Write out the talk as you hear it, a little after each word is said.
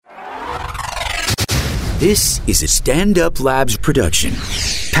This is a Stand Up Labs production,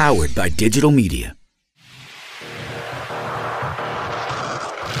 powered by digital media.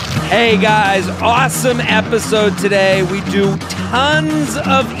 Hey guys, awesome episode today. We do tons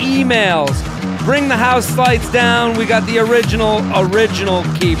of emails. Bring the house lights down. We got the original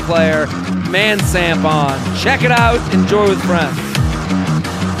key player, Mansamp, on. Check it out. Enjoy with friends.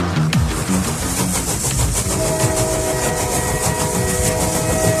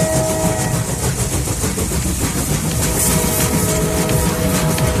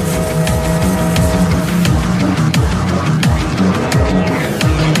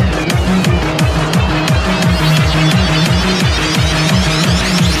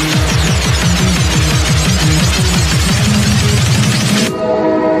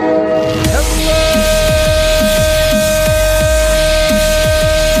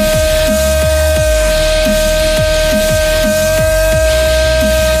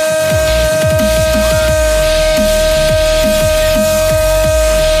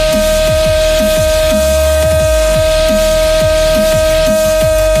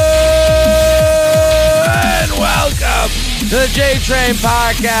 The J-Train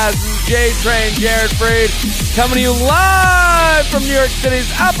Podcast. This is J-Train, Jared Freid, coming to you live from New York City's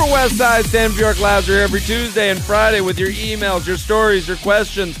Upper West Side. Stand New York Labs are here every Tuesday and Friday with your emails, your stories, your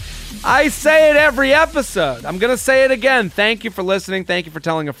questions. I say it every episode. I'm going to say it again. Thank you for listening. Thank you for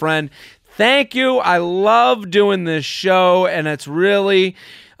telling a friend. Thank you. I love doing this show, and it's really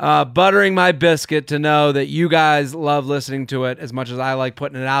buttering my biscuit to know that you guys love listening to it as much as I like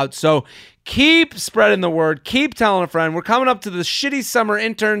putting it out. So keep spreading the word. Keep telling a friend. We're coming up to the shitty summer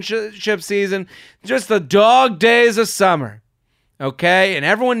internship season. Just the dog days of summer. Okay? And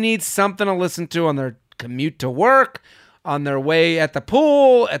everyone needs something to listen to on their commute to work, on their way at the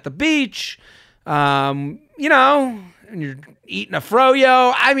pool, at the beach, and you're eating a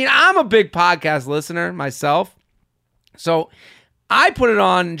froyo. I mean, I'm a big podcast listener myself. So I put it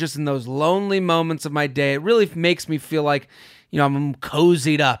on just in those lonely moments of my day. It really makes me feel like, I'm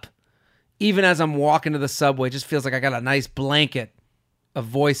cozied up. Even as I'm walking to the subway, it just feels like I got a nice blanket of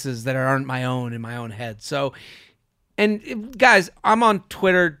voices that aren't my own in my own head. So, and guys, I'm on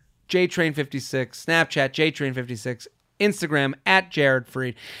Twitter, JTrain56, Snapchat, JTrain56, Instagram,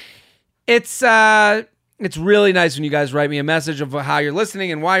 @JaredFreid. It's really nice when you guys write me a message of how you're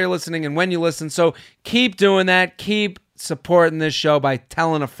listening and why you're listening and when you listen. So keep doing that. Keep supporting this show by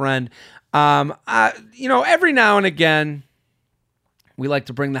telling a friend. Every now and again, we like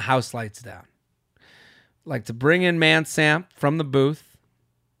to bring the house lights down. Like to bring in Mansamp from the booth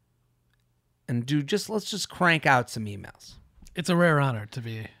and let's just crank out some emails. It's a rare honor to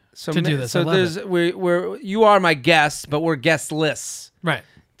do this. So you are my guest, but we're guestless right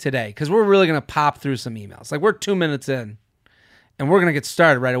today because we're really gonna pop through some emails. Like we're 2 minutes in, and we're gonna get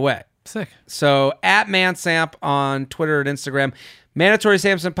started right away. Sick. So @Mansamp on Twitter and Instagram, Mandatory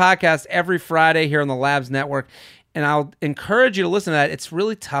Samson Podcast every Friday here on the Labs Network. And I'll encourage you to listen to that. It's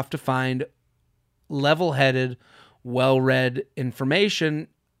really tough to find level-headed, well-read information,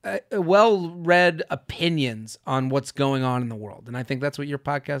 well-read opinions on what's going on in the world. And I think that's what your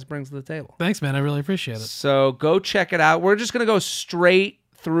podcast brings to the table. Thanks, man. I really appreciate it. So go check it out. We're just going to go straight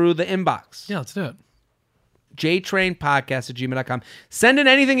through the inbox. Yeah, let's do it. JTrainPodcast@gmail.com. Send in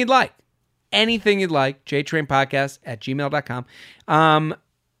anything you'd like. Anything you'd like. JTrainPodcast@gmail.com.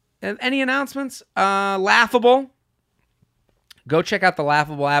 And any announcements? Laughable. Go check out the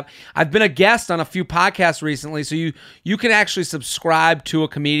Laughable app. I've been a guest on a few podcasts recently, so you can actually subscribe to a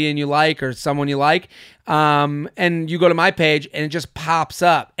comedian you like or someone you like, and you go to my page, and it just pops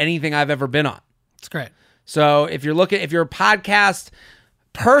up anything I've ever been on. It's great. So if you're a podcast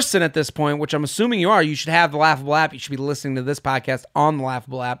person at this point, which I'm assuming you are, you should have the Laughable app. You should be listening to this podcast on the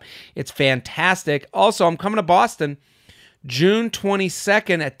Laughable app. It's fantastic. Also, I'm coming to Boston June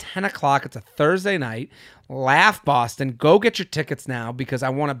 22nd at 10 o'clock. It's a Thursday night. Laugh Boston. Go get your tickets now because I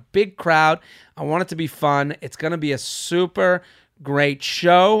want a big crowd. I want it to be fun. It's going to be a super great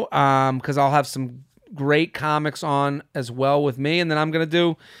show because I'll have some great comics on as well with me, and then I'm going to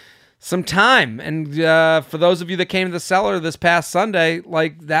do some time. And for those of you that came to the Cellar this past Sunday,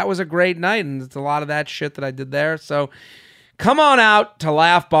 that was a great night, and it's a lot of that shit that I did there. So come on out to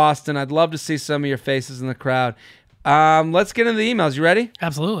Laugh Boston. I'd love to see some of your faces in the crowd. Let's get into the emails. You ready?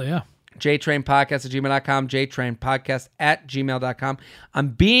 Absolutely, yeah. JTrainPodcast@gmail.com, JTrainPodcast@gmail.com. I'm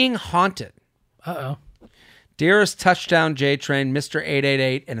being haunted. Uh-oh. Dearest Touchdown J-Train, Mr.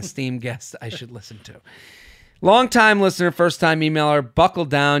 888, and esteemed guest I should listen to. Long-time listener, first-time emailer, buckle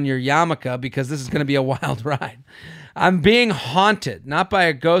down your yarmulke because this is going to be a wild ride. I'm being haunted, not by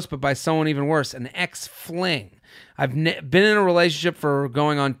a ghost, but by someone even worse, an ex-fling. I've been in a relationship for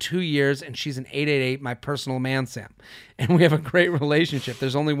going on 2 years, and she's an 888, my personal man, Sam. And we have a great relationship.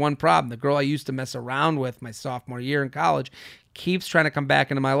 There's only one problem. The girl I used to mess around with my sophomore year in college keeps trying to come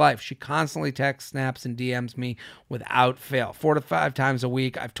back into my life. She constantly texts, snaps, and DMs me without fail, 4 to 5 times a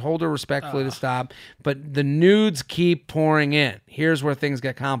week. I've told her respectfully to stop, but the nudes keep pouring in. Here's where things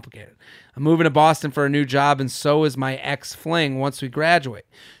get complicated. I'm moving to Boston for a new job, and so is my ex-fling once we graduate.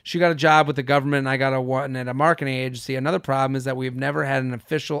 She got a job with the government, and I got one at a marketing agency. Another problem is that we've never had an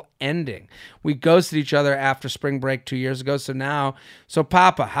official ending. We ghosted each other after spring break 2 years ago, so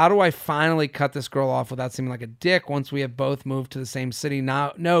Papa, how do I finally cut this girl off without seeming like a dick once we have both moved to the same city?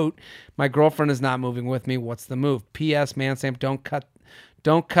 Now, note, my girlfriend is not moving with me. What's the move? P.S. Mansam, don't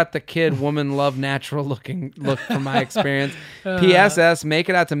cut the kid. Woman love natural looking look from my experience. PSS, make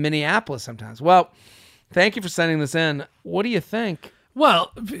it out to Minneapolis sometimes. Well, thank you for sending this in. What do you think?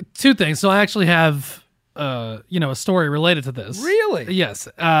 Well, 2 things. So I actually have, a story related to this. Really? Yes.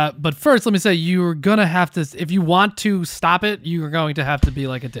 But first, let me say, you're going to have to, if you want to stop it, you're going to have to be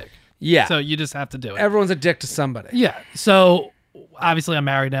like a dick. Yeah. So you just have to do it. Everyone's a dick to somebody. Yeah. So obviously I'm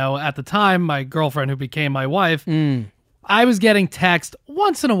married now. At the time, my girlfriend who became my wife, I was getting text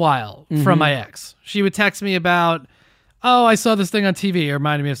once in a while from my ex. She would text me about, oh, I saw this thing on TV. It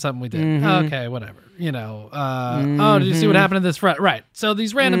reminded me of something we did. Okay, whatever. Oh, did you see what happened in this front? Right. So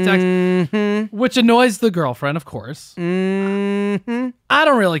these random texts, which annoys the girlfriend, of course. I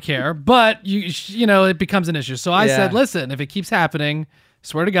don't really care, but it becomes an issue. So I said, listen, if it keeps happening,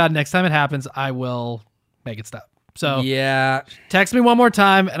 swear to God, next time it happens, I will make it stop. So text me one more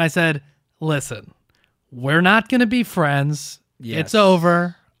time. And I said, listen, we're not going to be friends. Yes. It's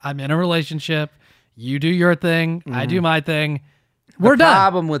over. I'm in a relationship. You do your thing. I do my thing. We're done. The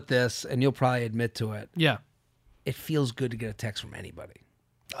problem with this, and you'll probably admit to it. Yeah. It feels good to get a text from anybody.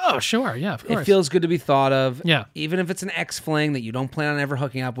 Oh, sure. Yeah, of course. It feels good to be thought of. Yeah. Even if it's an ex-fling that you don't plan on ever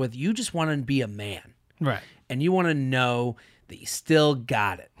hooking up with, you just want to be a man. Right. And you want to know that you still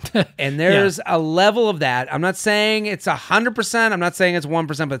got it. And there's a level of that. I'm not saying it's 100%. I'm not saying it's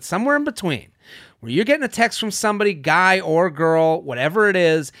 1%, but somewhere in between. Where you're getting a text from somebody, guy or girl, whatever it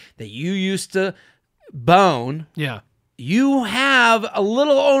is, that you used to bone. Yeah. You have a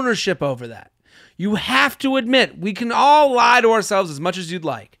little ownership over that. You have to admit, we can all lie to ourselves as much as you'd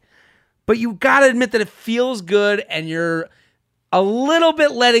like, but you got to admit that it feels good and you're a little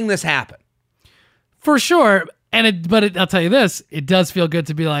bit letting this happen. For sure. But I'll tell you this, it does feel good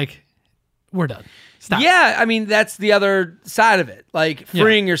to be like, we're done. Stop. Yeah, I mean, that's the other side of it. Like,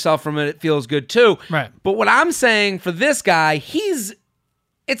 freeing yourself from it feels good too. Right. But what I'm saying for this guy,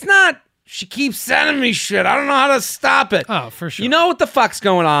 it's not, she keeps sending me shit. I don't know how to stop it. Oh, for sure. You know what the fuck's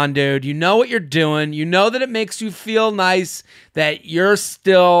going on, dude. You know what you're doing. You know that it makes you feel nice that you're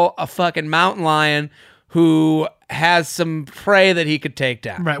still a fucking mountain lion who has some prey that he could take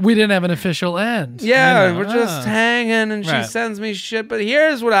down. Right. We didn't have an official end. Yeah, we're just hanging and she sends me shit. But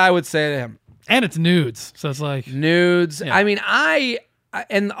here's what I would say to him. And it's nudes. So it's like... Nudes. Yeah. I mean,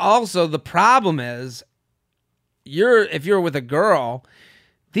 and also the problem is, if you're with a girl,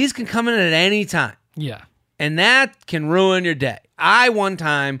 these can come in at any time. Yeah. And that can ruin your day. I one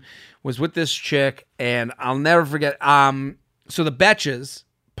time was with this chick, and I'll never forget. So the Betches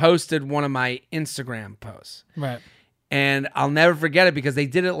posted one of my Instagram posts. Right. And I'll never forget it because they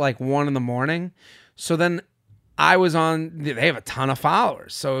did it like 1 a.m. So then I was they have a ton of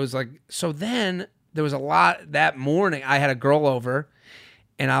followers. So it was like, so then there was a lot that morning. I had a girl over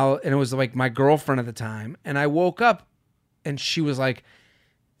and it was like my girlfriend at the time. And I woke up and she was like,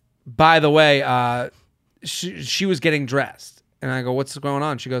 by the way, she was getting dressed. And I go, what's going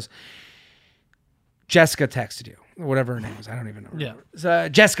on? She goes, Jessica texted you. Whatever her name is. I don't even know. Yeah. So,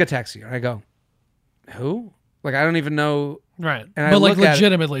 Jessica texted you. And I go, who? Like, I don't even know. Right. And but like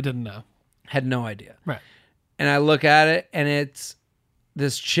legitimately didn't know. Had no idea. Right. And I look at it and it's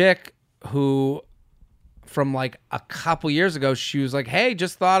this chick who from like a couple years ago, she was like, hey,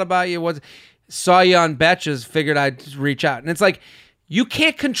 just thought about you. Saw you on Betches, figured I'd reach out. And it's like, you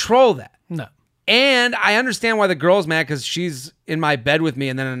can't control that. No. And I understand why the girl's mad because she's in my bed with me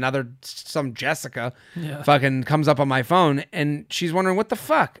and then some Jessica fucking comes up on my phone and she's wondering, what the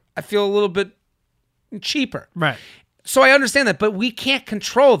fuck? I feel a little bit cheaper. Right. So I understand that, but we can't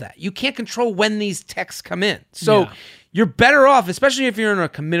control that. You can't control when these texts come in. So you're better off, especially if you're in a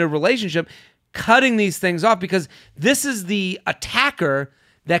committed relationship, cutting these things off because this is the attacker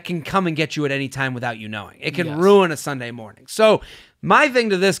that can come and get you at any time without you knowing. It can ruin a Sunday morning. So my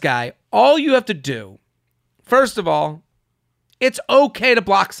thing to this guy, all you have to do, first of all, it's okay to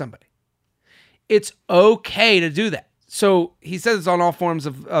block somebody. It's okay to do that. So he says it's on all forms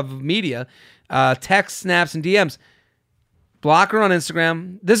of media, text, snaps, and DMs. Block her on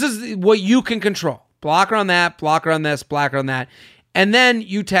Instagram. This is what you can control. Block her on that, block her on this, block her on that. And then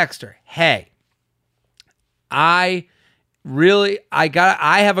you text her, hey, I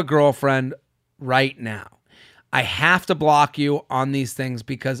have a girlfriend right now. I have to block you on these things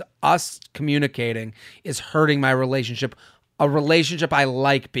because us communicating is hurting my relationship, a relationship I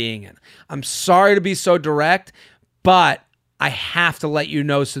like being in. I'm sorry to be so direct, but I have to let you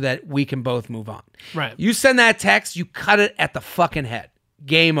know so that we can both move on. Right. You send that text, you cut it at the fucking head.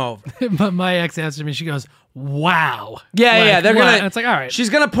 Game over. But my ex answered me. She goes, wow. Yeah, they're what? gonna. And it's like, all right.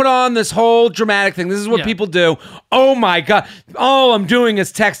 She's gonna put on this whole dramatic thing. This is what Yeah. people do. Oh my god! All I'm doing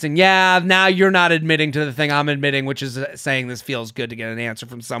is texting. Yeah, now you're not admitting to the thing I'm admitting, which is saying this feels good to get an answer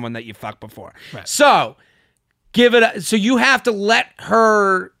from someone that you fucked before. Right. So give it. So you have to let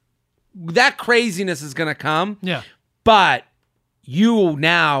her. That craziness is gonna come. Yeah. But you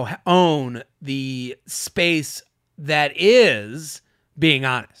now own the space that is being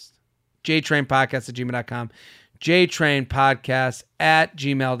honest. JTrainPodcast@gmail.com.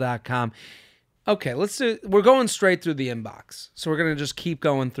 JTrainPodcast@gmail.com. Okay, we're going straight through the inbox. So we're going to just keep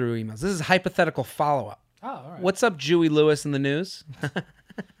going through emails. This is hypothetical follow-up. Oh, all right. What's up, Jewy Lewis in the news?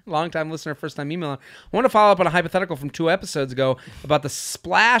 Long-time listener, first-time emailer. I want to follow up on a hypothetical from 2 episodes ago about the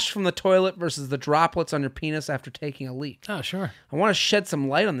splash from the toilet versus the droplets on your penis after taking a leak. Oh, sure. I want to shed some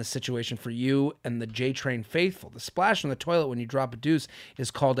light on this situation for you and the J-Train faithful. The splash from the toilet when you drop a deuce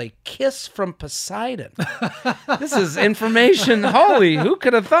is called a kiss from Poseidon. This is information. Holy, who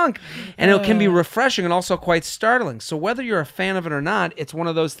could have thunk? And it can be refreshing and also quite startling. So whether you're a fan of it or not, it's one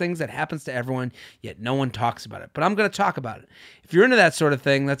of those things that happens to everyone, yet no one talks about it. But I'm going to talk about it. If you're into that sort of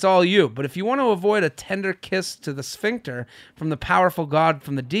thing, that's all you. But if you want to avoid a tender kiss to the sphincter from the powerful god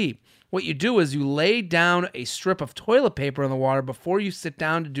from the deep, what you do is you lay down a strip of toilet paper in the water before you sit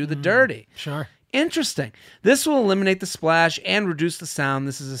down to do the dirty. Sure. Interesting. This will eliminate the splash and reduce the sound.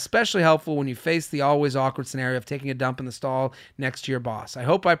 This is especially helpful when you face the always awkward scenario of taking a dump in the stall next to your boss. I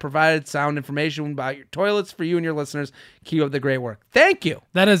hope I provided sound information about your toilets for you and your listeners. Keep up the great work. Thank you.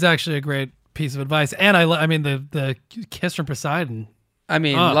 That is actually a great piece of advice. And I mean, the kiss from Poseidon. I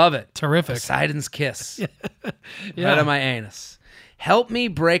mean, love it. Terrific. Poseidon's kiss. Yeah. Right on my anus. Help me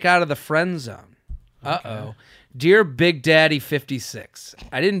break out of the friend zone. Uh-oh. Dear Big Daddy 56,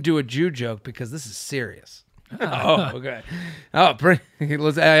 I didn't do a Jew joke because this is serious. Oh, okay. Oh,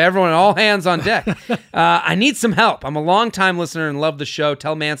 everyone, all hands on deck. I need some help. I'm a longtime listener and love the show.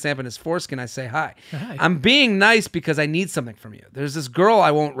 Tell Manstamp and his foreskin I say hi. Hi. I'm being nice because I need something from you. There's this girl,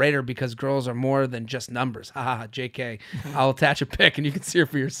 I won't rate her because girls are more than just numbers. Ha, JK. I'll attach a pic and you can see her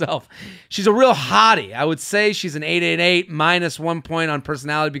for yourself. She's a real hottie. I would say she's an 888 minus 1 point on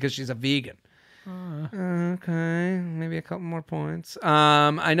personality because she's a vegan. Okay, maybe a couple more points.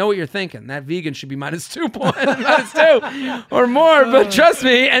 I know what you're thinking. That vegan should be minus 2 points, minus 2 or more. But trust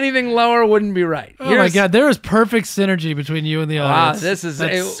me, anything lower wouldn't be right. Oh my God, there is perfect synergy between you and the Wow, audience. this is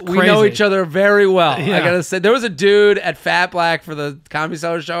That's we know crazy. each other very well. Yeah. I gotta say, there was a dude at Fat Black for the Comedy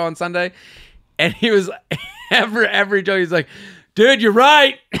Cellar show on Sunday, and he was every joke he's like, dude, you're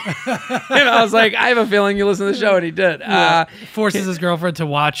right. And I was like, I have a feeling you listen to the show, and he did. Yeah. Forces his girlfriend to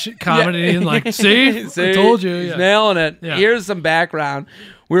watch comedy and like, see? I told you. He's Yeah. nailing it. Yeah. Here's some background.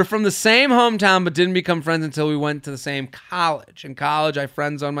 We were from the same hometown, but didn't become friends until we went to the same college. In college, I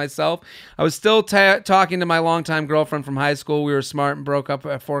friend zoned myself. I was still talking to my longtime girlfriend from high school. We were smart and broke up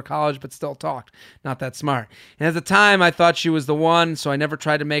before college, but still talked. Not that smart. And at the time, I thought she was the one, so I never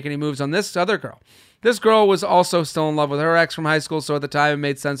tried to make any moves on this other girl. This girl was also still in love with her ex from high school, so at the time it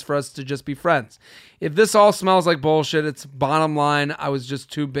made sense for us to just be friends. If this all smells like bullshit, it's bottom line, I was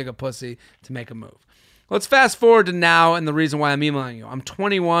just too big a pussy to make a move. Let's fast forward to now and the reason why I'm emailing you. I'm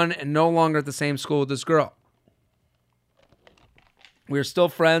 21 and no longer at the same school with this girl. We're still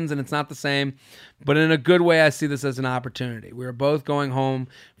friends and it's not the same, but in a good way, I see this as an opportunity. We are both going home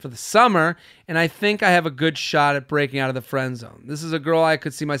for the summer, and I think I have a good shot at breaking out of the friend zone. This is a girl I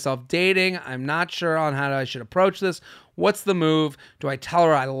could see myself dating. I'm not sure on how I should approach this. What's the move? Do I tell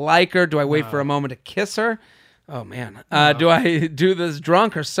her I like her? Do I wait for a moment to kiss her? Oh, man. Do I do this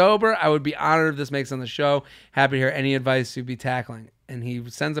drunk or sober? I would be honored if this makes it on the show. Happy to hear any advice you'd be tackling. And he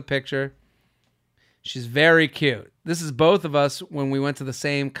sends a picture. She's very cute. This is both of us when we went to the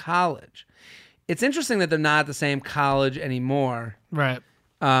same college. It's interesting that they're not at the same college anymore. Right.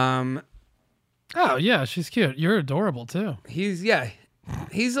 Oh yeah, she's cute. You're adorable too. He's a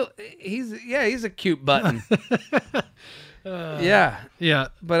cute button. Yeah. Yeah.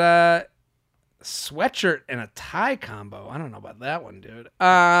 But sweatshirt and a tie combo. I don't know about that one, dude.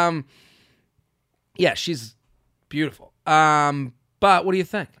 Yeah, she's beautiful. But what do you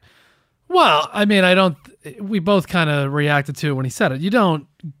think? Well, I mean, we both kind of reacted to it when he said it. You don't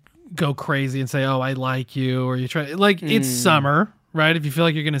go crazy and say, oh, I like you, or you try, like, it's summer, right? If you feel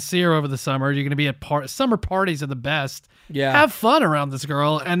like you're going to see her over the summer, you're going to be at summer parties are the best. Yeah. Have fun around this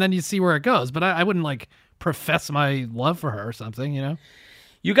girl, and then you see where it goes. But I wouldn't, like, profess my love for her or something, you know?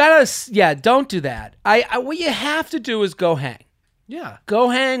 You gotta, don't do that. What you have to do is go hang. Yeah. Go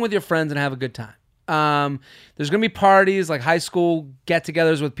hang with your friends and have a good time. There's going to be parties, like high school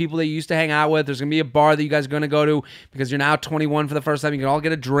get-togethers with people that you used to hang out with. There's going to be a bar that you guys are going to go to because you're now 21 for the first time. You can all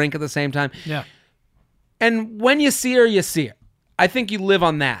get a drink at the same time. Yeah. And when you see her, you see her. I think you live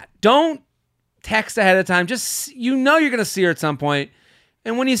on that. Don't text ahead of time. Just, you're going to see her at some point.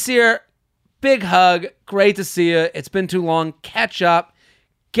 And when you see her, big hug. Great to see you. It's been too long. Catch up.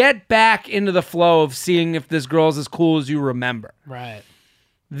 Get back into the flow of seeing if this girl's as cool as you remember. Right.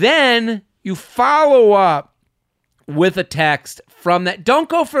 Then you follow up with a text from that. Don't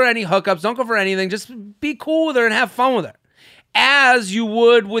go for any hookups. Don't go for anything. Just be cool with her and have fun with her, as you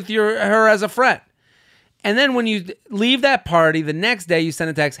would with her as a friend. And then when you leave that party, the next day you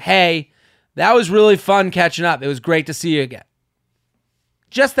send a text, hey, that was really fun catching up. It was great to see you again.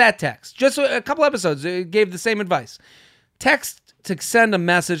 Just that text. Just a couple episodes gave the same advice. Text to send a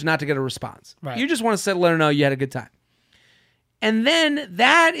message, not to get a response. Right. You just want to let her know you had a good time. And then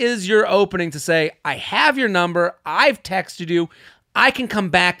that is your opening to say, I have your number. I've texted you. I can come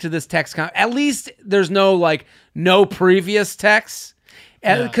back to this text. At least there's no previous texts.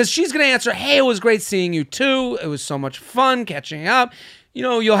 Because she's going to answer, hey, it was great seeing you too. It was so much fun catching up.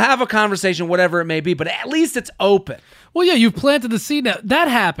 You'll have a conversation, whatever it may be, but at least it's open. Well, yeah, you've planted the seed now. That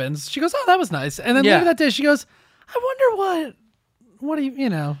happens. She goes, oh, that was nice. And then later that day, she goes, I wonder what do you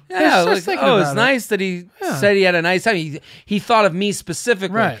Yeah, it's nice that he said he had a nice time. He thought of me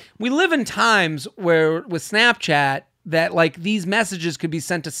specifically. Right. We live in times where with Snapchat that these messages could be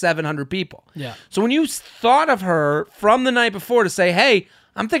sent to 700 people. Yeah. So when you thought of her from the night before to say, hey,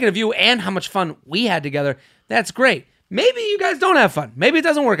 I'm thinking of you and how much fun we had together, that's great. Maybe you guys don't have fun. Maybe it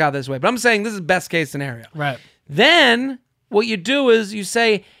doesn't work out this way, but I'm saying this is best case scenario. Right. Then what you do is you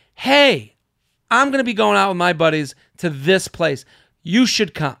say, hey, I'm going to be going out with my buddies to this place. You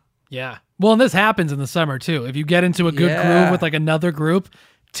should come. Yeah. Well, and this happens in the summer too. If you get into a good groove with another group,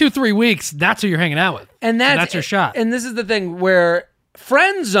 2-3 weeks, that's who you're hanging out with. And that's your shot. And this is the thing where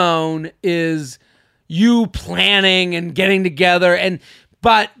friend zone is you planning and getting together,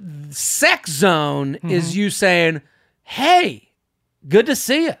 but sex zone is you saying, hey, good to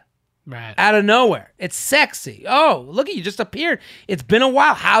see you. Right. Out of nowhere. It's sexy. Oh, look at you, just appeared. It's been a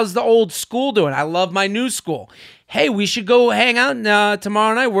while. How's the old school doing? I love my new school. Hey, we should go hang out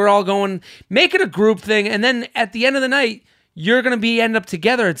tomorrow night. We're all going. Make it a group thing. And then at the end of the night, you're going to end up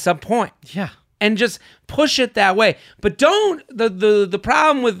together at some point. Yeah. And just push it that way. But don't, the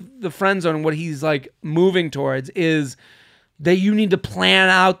problem with the friend zone and what he's moving towards is that you need to plan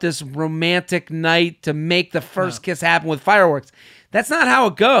out this romantic night to make the first kiss happen with fireworks. That's not how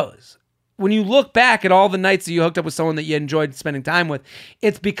it goes. When you look back at all the nights that you hooked up with someone that you enjoyed spending time with,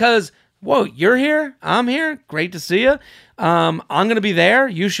 it's because, whoa, you're here, I'm here, great to see you. I'm going to be there,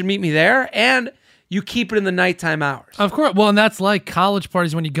 you should meet me there, and you keep it in the nighttime hours. Of course. Well, and that's like college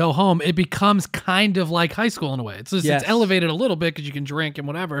parties when you go home. It becomes kind of like high school in a way. It's just, it's elevated a little bit because you can drink and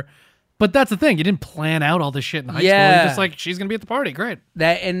whatever. But that's the thing. You didn't plan out all this shit in high school. You're just like, she's going to be at the party. Great.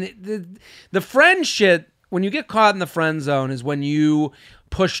 And the friend shit, when you get caught in the friend zone is when you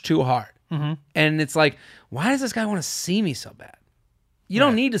push too hard. Mm-hmm. And it's like, why does this guy want to see me so bad? You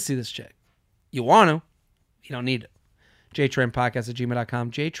don't need to see this chick. You want to. You don't need it.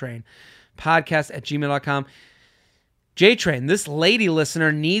 JTrainPodcast@gmail.com. JTrainPodcast@gmail.com. JTrain, this lady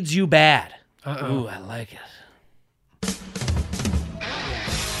listener needs you bad. Ooh, I like it.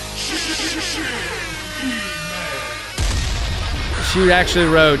 She actually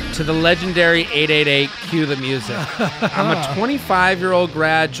wrote, to the legendary 888, cue the music. I'm a 25-year-old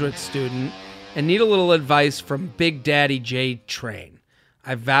graduate student and need a little advice from Big Daddy J Train.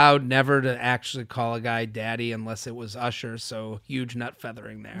 I vowed never to actually call a guy daddy unless it was Usher, so huge nut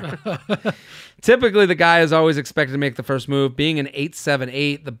feathering there. Typically, the guy is always expected to make the first move. Being an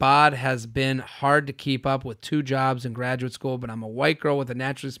 8'7", the bod has been hard to keep up with 2 jobs in graduate school, but I'm a white girl with a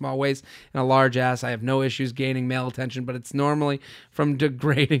naturally small waist and a large ass. I have no issues gaining male attention, but it's normally from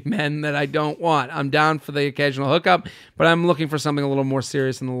degrading men that I don't want. I'm down for the occasional hookup, but I'm looking for something a little more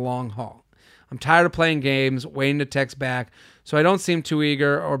serious in the long haul. I'm tired of playing games, waiting to text back, so I don't seem too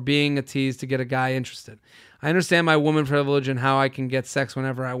eager or being a tease to get a guy interested. I understand my woman privilege and how I can get sex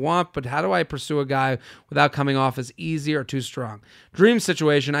whenever I want, but how do I pursue a guy without coming off as easy or too strong? Dream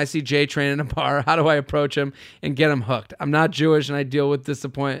situation, I see J-Train in a bar. How do I approach him and get him hooked? I'm not Jewish, and I deal with the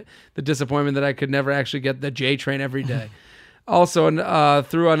disappointment that I could never actually get the J-Train every day. Also,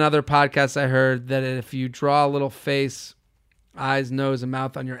 through another podcast, I heard that if you draw a little face, eyes, nose, and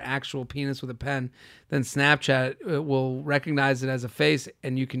mouth on your actual penis with a pen, then Snapchat will recognize it as a face,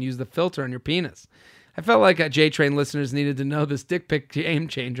 and you can use the filter on your penis. I felt like J-Train listeners needed to know this dick pic game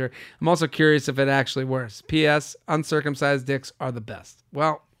changer. I'm also curious if it actually works. P.S. Uncircumcised dicks are the best.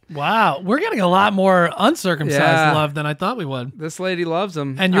 Well, wow, we're getting a lot more uncircumcised love than I thought we would. This lady loves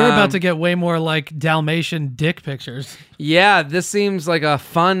them. And you're about to get way more like Dalmatian dick pictures. Yeah, this seems like a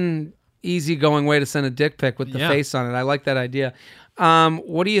fun, easygoing way to send a dick pic with the face on it. I like that idea.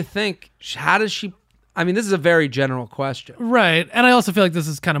 What do you think? How does she... I mean, this is a very general question. Right. And I also feel like this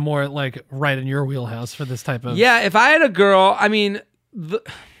is kind of more like right in your wheelhouse for this type of... Yeah, if I had a girl, I mean, the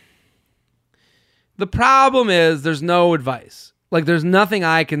problem is there's no advice. Like, there's nothing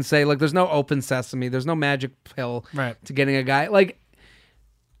I can say. Like, there's no open sesame. There's no magic pill to getting a guy. Like,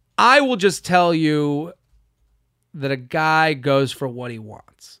 I will just tell you that a guy goes for what he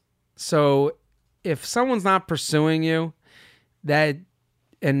wants. So if someone's not pursuing you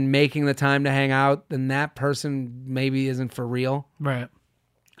and making the time to hang out, then that person maybe isn't for real. Right.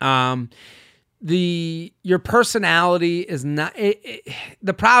 Your personality is not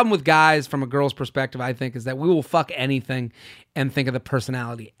the problem with guys from a girl's perspective, I think, is that we will fuck anything and think of the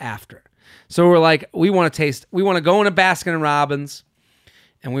personality after. So we're like, we want to go in a Baskin and Robbins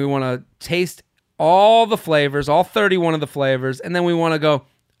and we want to taste all the flavors, all 31 of the flavors, and then we want to go,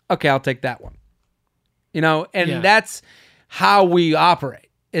 okay, I'll take that one. And that's how we operate.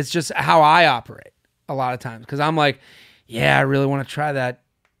 It's just how I operate a lot of times, because I'm like, yeah, I really want to try that.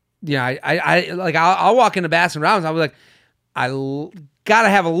 Yeah, I'll walk into Baskin Robbins. I'll be like, gotta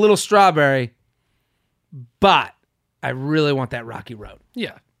have a little strawberry, but I really want that Rocky Road.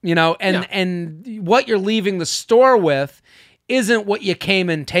 Yeah, and what you're leaving the store with isn't what you came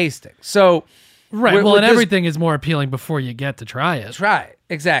in tasting. So, right. Well, and everything is more appealing before you get to try it. Try it.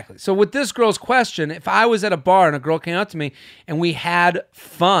 Exactly. So with this girl's question, if I was at a bar and a girl came up to me and we had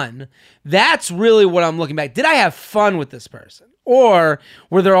fun, that's really what I'm looking back. Did I have fun with this person? Or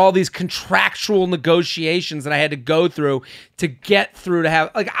were there all these contractual negotiations that I had to go through to get through to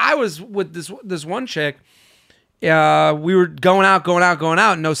have... Like, I was with this one chick, we were going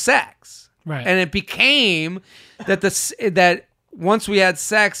out, no sex. Right. And it became that once we had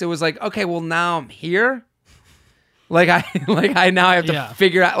sex, it was like, okay, well, now I'm here. I now have to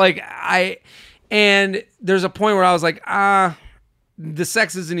figure out, and there's a point where I was like, the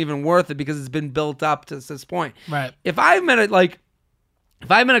sex isn't even worth it because it's been built up to this point. Right. If I met a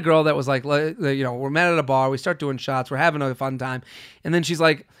girl that was like, we're met at a bar, we start doing shots, we're having a fun time, and then she's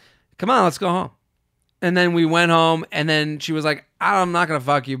like, come on, let's go home. And then we went home, and then she was like, I'm not going to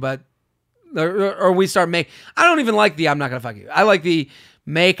fuck you, but, or we start I don't even like the I'm not going to fuck you. I like the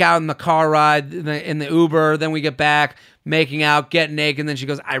make out in the car ride, in the Uber, then we get back, making out, get naked, and then she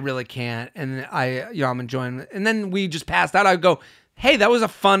goes, I really can't, and I'm enjoying it. And then we just passed out. I go, hey, that was a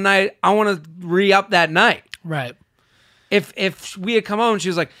fun night. I want to re-up that night. Right. If we had come home and she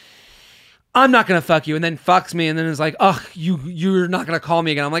was like, I'm not going to fuck you, and then fucks me, and then it's like, ugh, you're not going to call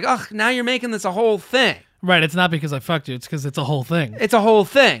me again. I'm like, ugh, now you're making this a whole thing. Right. It's not because I fucked you. It's because it's a whole thing. It's a whole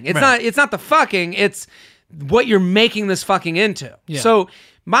thing. It's not the fucking. It's what you're making this fucking into. Yeah. So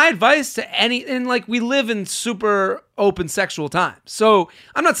my advice to we live in super open sexual times. So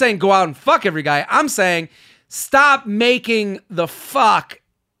I'm not saying go out and fuck every guy. I'm saying stop making the fuck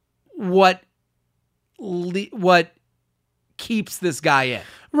what keeps this guy in.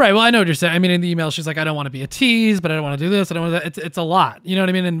 Right. Well, I know what you're saying. I mean, in the email, she's like, I don't want to be a tease, but I don't want to do this. I don't want to. It's a lot. You know what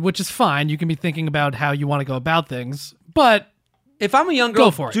I mean? And which is fine. You can be thinking about how you want to go about things, but if I'm a young girl,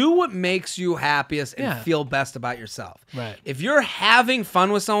 go for it. Do what makes you happiest and feel best about yourself. Right. If you're having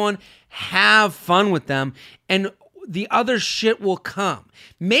fun with someone, have fun with them, and the other shit will come.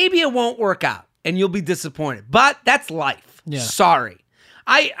 Maybe it won't work out, and you'll be disappointed, but that's life. Yeah. Sorry.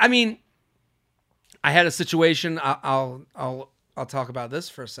 I mean, I had a situation. I'll talk about this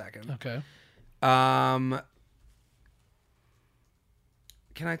for a second. Okay.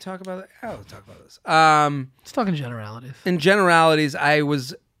 Can I talk about it? I'll talk about this. Let's talk in generalities. In generalities, I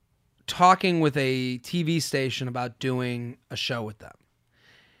was talking with a TV station about doing a show with them.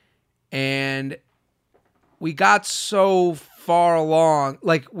 And we got so far along,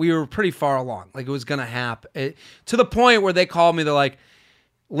 we were pretty far along, it was going to happen. To the point where they called me, they're like,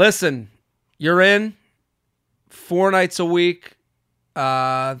 listen, you're in 4 nights a week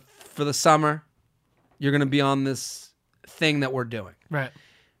for the summer. you're going to be on this thing that we're doing. Right.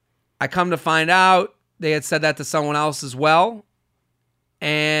 I come to find out they had said that to someone else as well,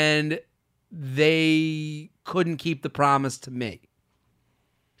 and they couldn't keep the promise to me.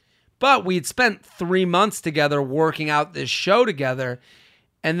 But we'd spent 3 months together working out this show together,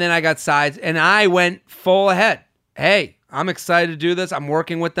 and then I got sides, and I went full ahead. Hey, I'm excited to do this. I'm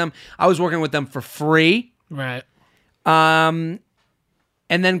working with them. I was working with them for free. Right.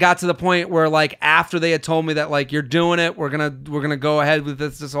 And then got to the point where, like, after they had told me that, like, you're doing it, we're gonna go ahead with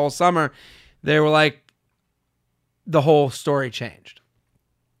this whole summer, they were like, the whole story changed.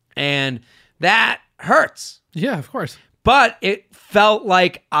 And that hurts. Yeah, of course. But it felt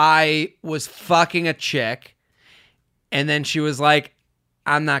like I was fucking a chick, and then she was like,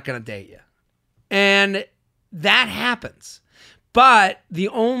 I'm not going to date you. And that happens. But the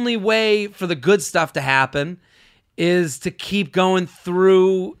only way for the good stuff to happen is to keep going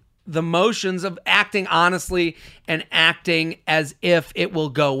through the motions of acting honestly and acting as if it will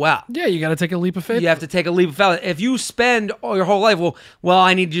go well. Yeah, you got to take a leap of faith. You have to take a leap of faith. If you spend all your whole life, well,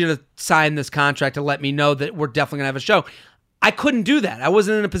 I need you to sign this contract to let me know that we're definitely going to have a show. I couldn't do that. I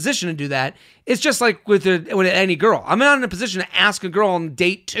wasn't in a position to do that. It's just like with any girl. I'm not in a position to ask a girl on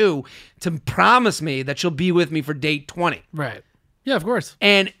date 2 to promise me that she'll be with me for date 20. Right. Yeah, of course.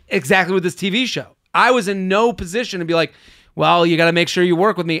 And exactly with this TV show. I was in no position to be like, well, you got to make sure you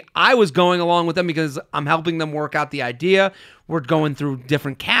work with me. I was going along with them because I'm helping them work out the idea. We're going through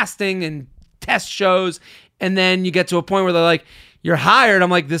different casting and test shows. And then you get to a point where they're like, you're hired.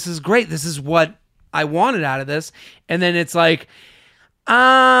 I'm like, this is great. This is what I wanted out of this. And then it's like,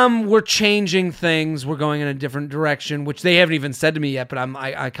 we're changing things. We're going in a different direction, which they haven't even said to me yet, but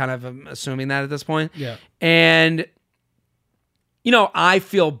I kind of am assuming that at this point. Yeah. And, you know, I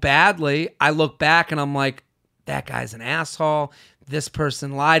feel badly. I look back and I'm like, that guy's an asshole. This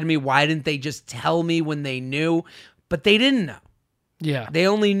person lied to me. Why didn't they just tell me when they knew? But they didn't know. Yeah. They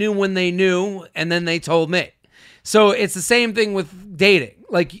only knew when they knew, and then they told me. So it's the same thing with dating.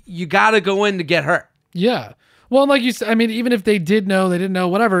 Like, you got to go in to get hurt. Yeah. Well, like you said, I mean, even if they did know, they didn't know,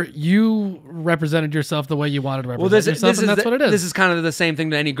 whatever, you represented yourself the way you wanted to represent yourself, and that's what it is. This is kind of the same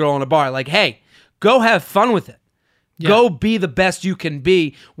thing to any girl in a bar. Like, hey, go have fun with it. Yeah. Go be the best you can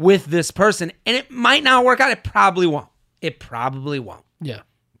be with this person. And it might not work out. It probably won't. Yeah.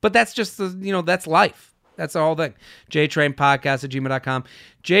 But that's just, that's life. That's the whole thing. JTrainPodcast@gmail.com.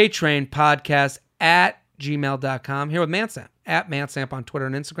 JTrainPodcast@gmail.com. Here with Mansamp. @Mansamp on Twitter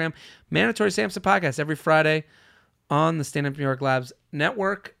and Instagram. Mandatory Samson Podcast every Friday on the Stand Up New York Labs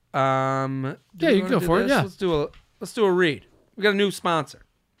network. Yeah, you can go for it. Yeah. Let's do a read. We got a new sponsor.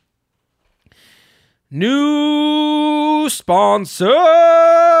 New sponsor.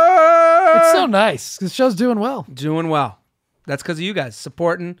 It's so nice. The show's doing well. Doing well. That's because of you guys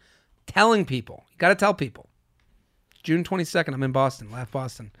supporting, telling people. You got to tell people. June 22nd, I'm in Boston, Laugh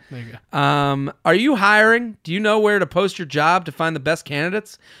Boston. There you go. Are you hiring? Do you know where to post your job to find the best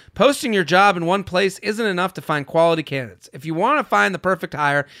candidates? Posting your job in one place isn't enough to find quality candidates. If you want to find the perfect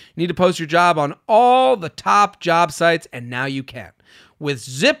hire, you need to post your job on all the top job sites, and now you can. With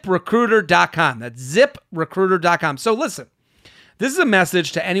ZipRecruiter.com. That's ZipRecruiter.com. So listen, this is a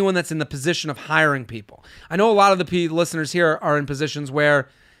message to anyone that's in the position of hiring people. I know a lot of the listeners here are in positions where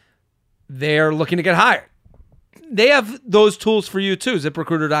they're looking to get hired. They have those tools for you too,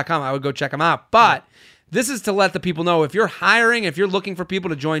 ZipRecruiter.com. I would go check them out. But this is to let the people know if you're hiring, if you're looking for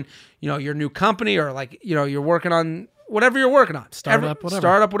people to join, your new company, or you're working on whatever you're working on.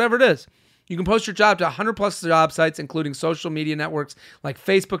 Startup, whatever it is. You can post your job to 100 plus job sites, including social media networks like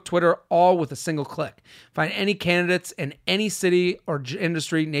Facebook, Twitter, all with a single click. Find any candidates in any city or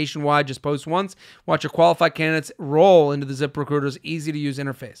industry nationwide. Just post once. Watch your qualified candidates roll into the ZipRecruiter's easy-to-use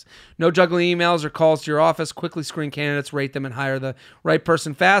interface. No juggling emails or calls to your office. Quickly screen candidates, rate them, and hire the right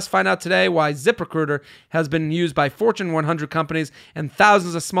person fast. Find out today why ZipRecruiter has been used by Fortune 100 companies and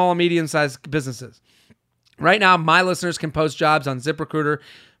thousands of small and medium-sized businesses. Right now, my listeners can post jobs on ZipRecruiter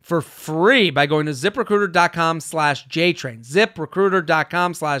for free by going to ZipRecruiter.com/JTrain.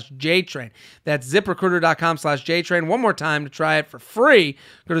 ZipRecruiter.com/JTrain. That's ZipRecruiter.com/JTrain. One more time to try it for free.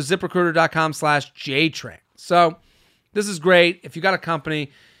 Go to ZipRecruiter.com/JTrain. So this is great. If you got a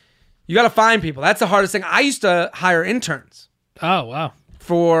company, you got to find people. That's the hardest thing. I used to hire interns. Oh, wow.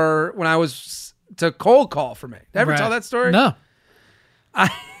 For when I was to cold call for me. Did I ever tell that story? No.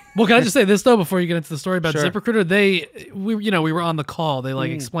 Well, can I just say this though before you get into the story about Sure. ZipRecruiter? We were on the call. They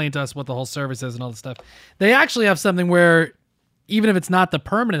explained to us what the whole service is and all this stuff. They actually have something where even if it's not the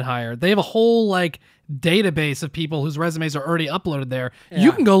permanent hire, they have a whole database of people whose resumes are already uploaded there. Yeah.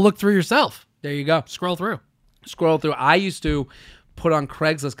 You can go look through yourself. There you go. Scroll through. I used to put on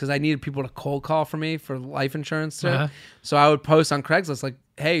Craigslist because I needed people to cold call for me for life insurance. So I would post on Craigslist like,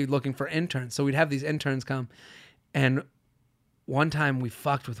 hey, looking for interns. So we'd have these interns come. And one time we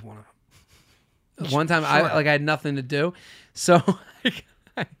fucked with one of them. One time I had nothing to do. So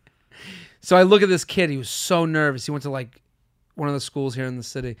I look at this kid. He was so nervous. He went to like one of the schools here in the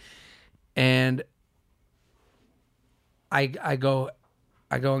city. And I go,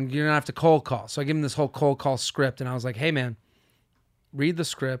 you're going to have to cold call. So I give him this whole cold call script. And I was like, hey, man, read the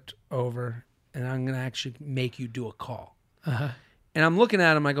script over. And I'm going to actually make you do a call. And I'm looking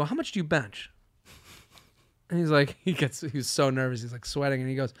at him. I go, how much do you bench? And he's like, he was so nervous. He's like sweating. And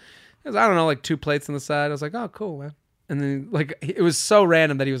he goes, I don't know, like 2 plates on the side. I was like, oh, cool, man. And then like, it was so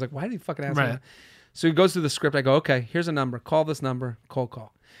random that he was like, why did he fucking ask me that? So he goes through the script. I go, okay, here's a number. Call this number. Cold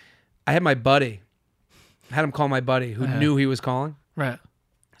call. I had my buddy. I had him call my buddy who knew he was calling. Right.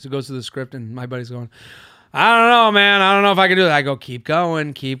 So he goes through the script and my buddy's going, I don't know, man. I don't know if I can do that. I go, keep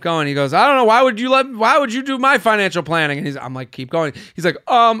going. He goes, I don't know. Why would you do my financial planning? And I'm like, keep going. He's like,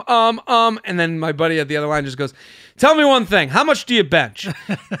 and then my buddy at the other line just goes, tell me one thing. How much do you bench?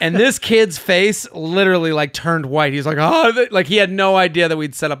 And this kid's face literally like turned white. He's like, oh, like he had no idea that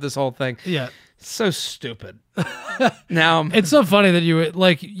we'd set up this whole thing. Yeah. So stupid. Now it's so funny that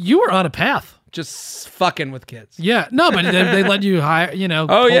you were on a path. Just fucking with kids. Yeah. No, but they let you hire, you know.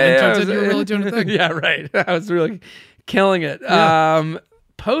 Oh, yeah. You were really doing a thing. Yeah, right. I was really killing it. Yeah.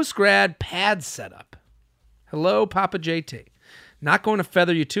 Post-grad pad setup. Hello, Papa JT. Not going to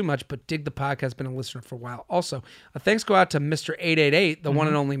feather you too much, but dig the podcast. Been a listener for a while. Also, a thanks go out to Mr. 888, the one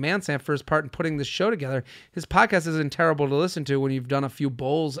and only Mansan, for his part in putting this show together. His podcast isn't terrible to listen to when you've done a few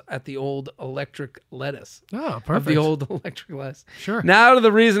bowls at the old electric lettuce. Oh, perfect. Of the old electric lettuce. Sure. Now to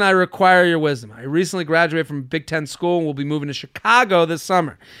the reason I require your wisdom. I recently graduated from Big Ten school and will be moving to Chicago this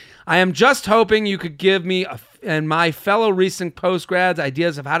summer. I am just hoping you could give me and my fellow recent postgrads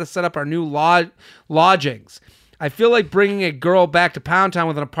ideas of how to set up our new lodgings. I feel like bringing a girl back to Pound Town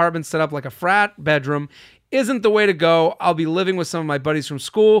with an apartment set up like a frat bedroom isn't the way to go. I'll be living with some of my buddies from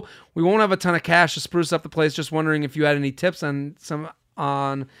school. We won't have a ton of cash to spruce up the place. Just wondering if you had any tips of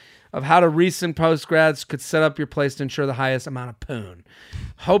how to recent postgrads could set up your place to ensure the highest amount of poon.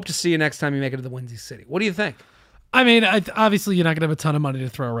 Hope to see you next time you make it to the Windy City. What do you think? I mean, obviously you're not going to have a ton of money to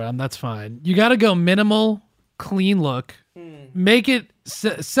throw around. That's fine. You got to go minimal, clean look. Make it,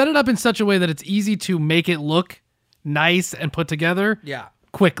 set it up in such a way that it's easy to make it look nice and put together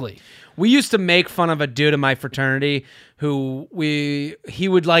quickly. We used to make fun of a dude in my fraternity who he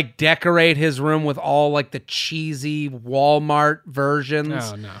would like decorate his room with all like the cheesy Walmart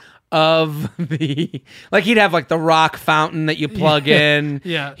versions of the, like he'd have like the rock fountain that you plug in.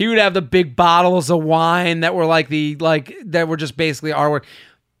 Yeah. He would have the big bottles of wine that were that were just basically artwork.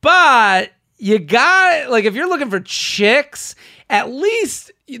 But you got, like, if you're looking for chicks, at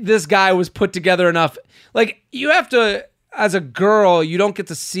least this guy was put together enough. Like, you have to, as a girl, you don't get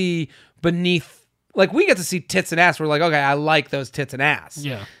to see beneath, like, we get to see tits and ass. We're like, okay, I like those tits and ass.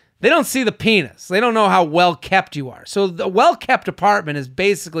 Yeah. They don't see the penis. They don't know how well-kept you are. So the well-kept apartment is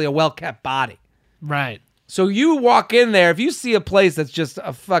basically a well-kept body. Right. So you walk in there, if you see a place that's just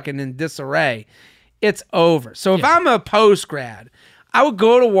a fucking in disarray, it's over. So if I'm a post-grad, I would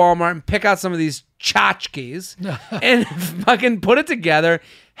go to Walmart and pick out some of these tchotchkes and fucking put it together,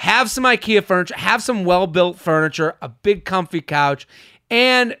 have some IKEA furniture, have some well-built furniture, a big comfy couch,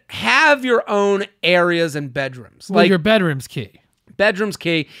 and have your own areas and bedrooms. Well, your bedroom's key. Bedroom's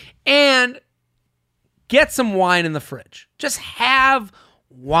key. And get some wine in the fridge. Just have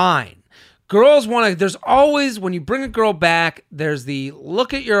wine. Girls want to, there's always, when you bring a girl back, there's the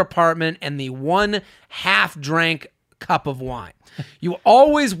look at your apartment and the 1 half-drank cup of wine. You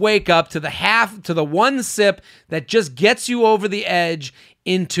always wake up to the 1 sip that just gets you over the edge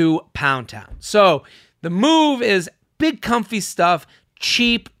into Pound Town. So the move is big comfy stuff,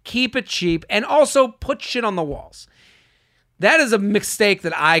 cheap, keep it cheap, and also put shit on the walls. That is a mistake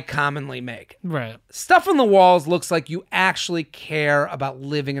that I commonly make. Right. Stuff on the walls looks like you actually care about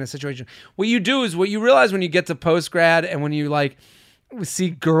living in a situation. What you do is, what you realize when you get to post-grad and when you like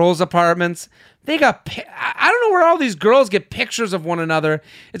see girls' apartments, they got, I don't know where all these girls get pictures of one another.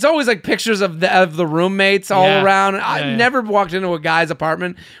 It's always like pictures of the roommates all around. I've never walked into a guy's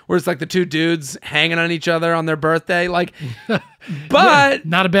apartment where it's like the 2 dudes hanging on each other on their birthday. Like, but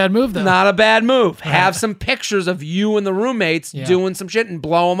not a bad move though. Not a bad move. Have some pictures of you and the roommates doing some shit and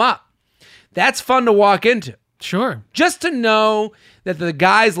blow them up. That's fun to walk into. Sure. Just to know that the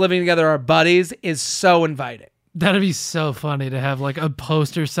guys living together are buddies is so inviting. That'd be so funny to have like a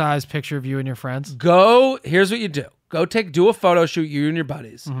poster-sized picture of you and your friends. Here's what you do. Do a photo shoot, you and your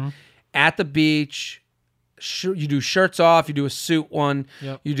buddies, at the beach, you do shirts off, you do a suit one,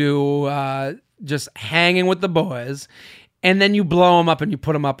 you do just hanging with the boys, and then you blow them up and you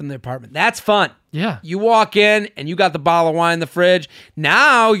put them up in the apartment. That's fun. Yeah. You walk in and you got the bottle of wine in the fridge.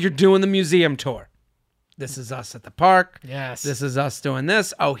 Now you're doing the museum tour. This is us at the park. Yes. This is us doing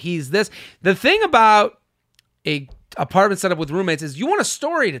this. Oh, he's this. The thing about a apartment set up with roommates is you want a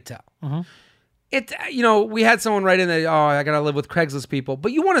story to tell. We had someone write in that, I got to live with Craigslist people.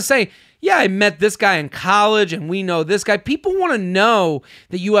 But you want to say, yeah, I met this guy in college and we know this guy. People want to know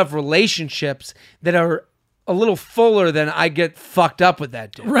that you have relationships that are a little fuller than I get fucked up with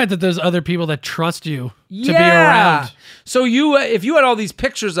that dude. Right, that there's other people that trust you to be around. So if you had all these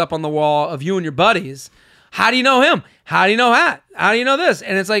pictures up on the wall of you and your buddies, how do you know him? How do you know that? How do you know this?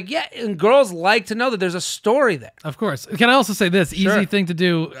 And it's like, yeah, and girls like to know that there's a story there. Of course. Can I also say this? Easy thing to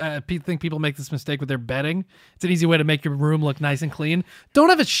do. I think people make this mistake with their bedding. It's an easy way to make your room look nice and clean. Don't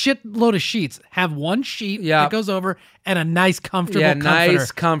have a shitload of sheets. Have one sheet that goes over and a nice, comfortable comforter.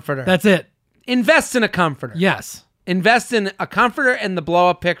 Nice comforter. That's it. Invest in a comforter. Yes. Invest in a comforter and the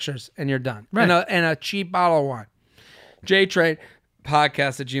blow-up pictures, and you're done. Right. And a cheap bottle of wine. JTrain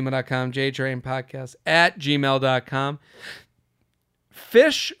Podcast at gmail.com. JTrain Podcast at gmail.com.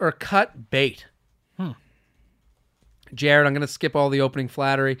 Fish or cut bait? Jared, I'm going to skip all the opening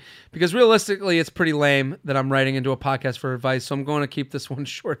flattery because realistically, it's pretty lame that I'm writing into a podcast for advice, so I'm going to keep this one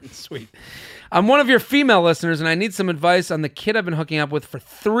short and sweet. I'm one of your female listeners, and I need some advice on the kid I've been hooking up with for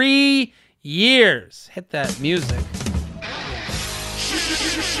 3 years. Hit that music.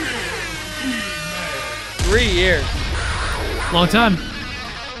 3 years. Long time.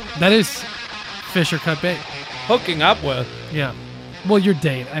 That is fish or cut bait. Hooking up with. Yeah. Well, your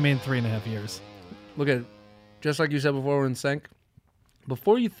date. 3.5 years. Look at it. Just like you said before, we're in sync.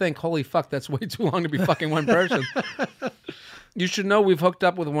 Before you think, holy fuck, that's way too long to be fucking one person. You should know we've hooked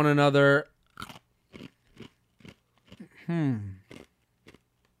up with one another. We've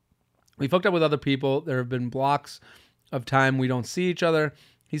hooked up with other people. There have been blocks of time we don't see each other.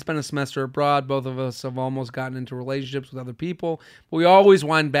 He spent a semester abroad. Both of us have almost gotten into relationships with other people, but we always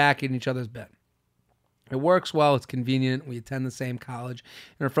wind back in each other's bed. It works well. It's convenient. We attend the same college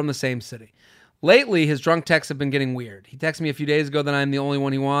and are from the same city. Lately, his drunk texts have been getting weird. He texted me a few days ago that I'm the only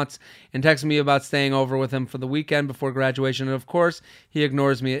one he wants and texted me about staying over with him for the weekend before graduation. And of course, he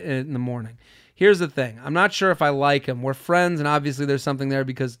ignores me in the morning. Here's the thing. I'm not sure if I like him. We're friends, and obviously there's something there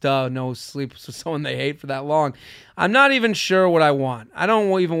because, no sleep with someone they hate for that long. I'm not even sure what I want. I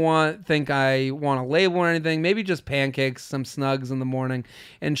don't even think I want a label or anything. Maybe just pancakes, some snugs in the morning,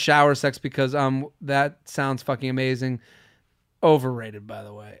 and shower sex because that sounds fucking amazing. Overrated, by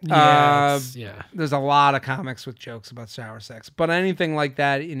the way. Yeah. There's a lot of comics with jokes about shower sex, but anything like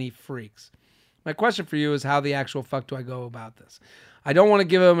that, and he freaks. My question for you is, how the actual fuck do I go about this? I don't want to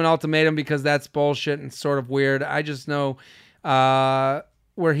give him an ultimatum because that's bullshit and sort of weird. I just know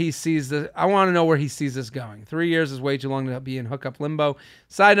where he sees this. I want to know where he sees this going. 3 years is way too long to be in hookup limbo.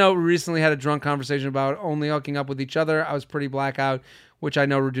 Side note, we recently had a drunk conversation about only hooking up with each other. I was pretty blackout, which I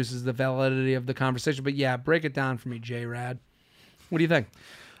know reduces the validity of the conversation. But yeah, break it down for me, J-Rad. What do you think?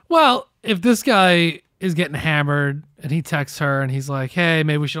 Well, if this guy is getting hammered and he texts her and he's like, hey,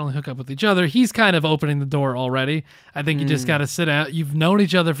 maybe we should only hook up with each other, he's kind of opening the door already. I think you just got to sit out. You've known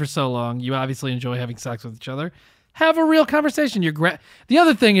each other for so long. You obviously enjoy having sex with each other. Have a real conversation. The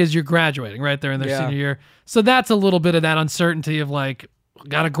other thing is you're graduating, right? They're in their senior year. So that's a little bit of that uncertainty of like,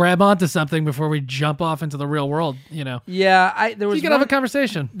 got to grab onto something before we jump off into the real world, you know? Yeah. You can have a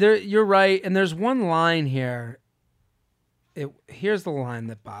conversation. You're right. And there's one line here. Here's the line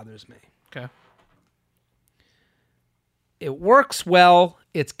that bothers me. Okay. It works well,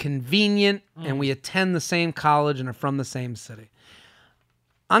 it's convenient, and we attend the same college and are from the same city.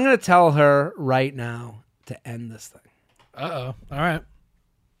 I'm going to tell her right now to end this thing. Uh-oh. All right.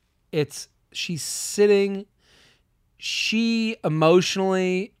 She's sitting, she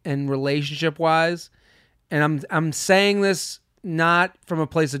emotionally and relationship-wise, and I'm saying this not from a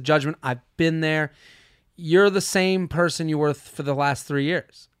place of judgment. I've been there. You're the same person you were for the last 3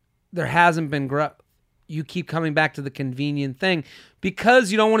 years. There hasn't been growth. You keep coming back to the convenient thing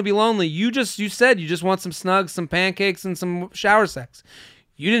because you don't want to be lonely. You said you just want some snugs, some pancakes, and some shower sex.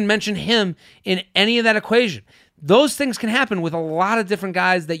 You didn't mention him in any of that equation. Those things can happen with a lot of different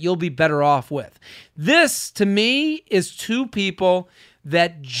guys that you'll be better off with. This, to me, is two people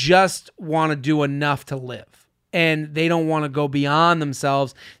that just want to do enough to live. And they don't want to go beyond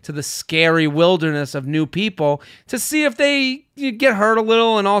themselves to the scary wilderness of new people to see if they get hurt a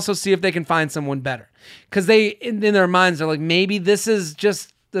little and also see if they can find someone better. Because they, in their minds, they're like, maybe this is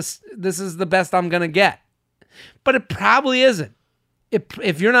just this is the best I'm going to get. But it probably isn't.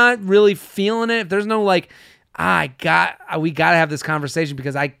 if you're not really feeling it, if there's no like, we got to have this conversation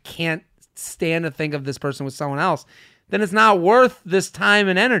because I can't stand to think of this person with someone else, then it's not worth this time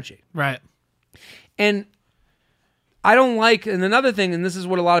and energy. Right. And I don't like, and another thing, and this is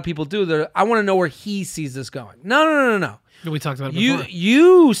what a lot of people do, I want to know where he sees this going. No. We talked about it before.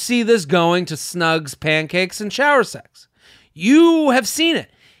 You see this going to snugs, pancakes, and shower sex. You have seen it.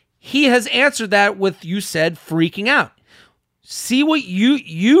 He has answered that with, you said, freaking out. See what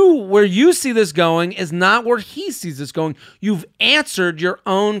where you see this going is not where he sees this going. You've answered your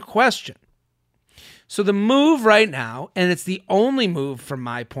own question. So the move right now, and it's the only move from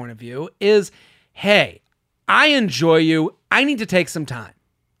my point of view, is, hey, I enjoy you. I need to take some time.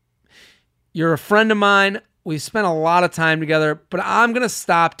 You're a friend of mine. We've spent a lot of time together, but I'm going to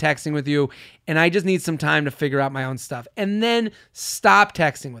stop texting with you, and I just need some time to figure out my own stuff. And then stop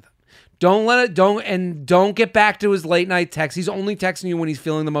texting with him. Don't get back to his late night text. He's only texting you when he's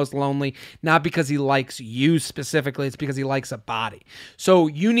feeling the most lonely, not because he likes you specifically. It's because he likes a body. So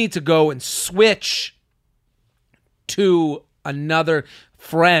you need to go and switch to another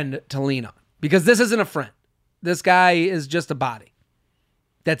friend to lean on, because this isn't a friend. This guy is just a body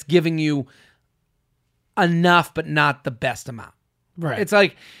that's giving you enough, but not the best amount. Right. It's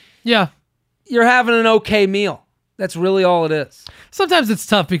like, yeah, you're having an okay meal. That's really all it is. Sometimes it's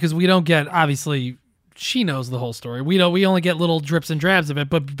tough because we don't get, obviously, she knows the whole story. We only get little drips and drabs of it,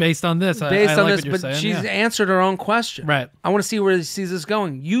 but based on this, I like what you're saying. She's answered her own question. Right. I want to see where he sees this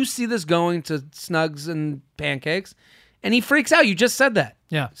going. You see this going to snugs and pancakes, and he freaks out. You just said that.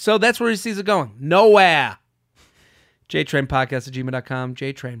 Yeah. So that's where he sees it going. Nowhere. JTrainPodcast@gmail.com.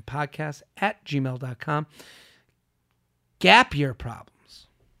 JTrainPodcast@gmail.com. Gap year problems.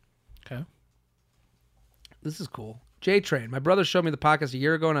 Okay. This is cool. JTrain. My brother showed me the podcast a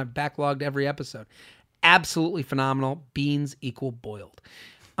year ago, and I backlogged every episode. Absolutely phenomenal. Beans equal boiled.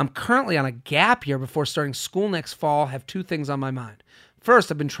 I'm currently on a gap year before starting school next fall. Have two things on my mind.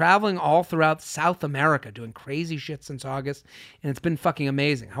 First, I've been traveling all throughout South America, doing crazy shit since August, and it's been fucking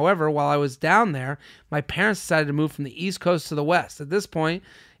amazing. However, while I was down there, my parents decided to move from the East Coast to the West. At this point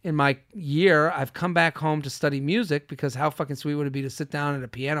in my year, I've come back home to study music, because how fucking sweet would it be to sit down at a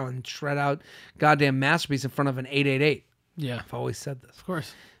piano and shred out goddamn masterpiece in front of an 888? Yeah. I've always said this. Of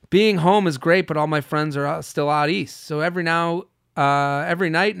course. Being home is great, but all my friends are still out east. So every night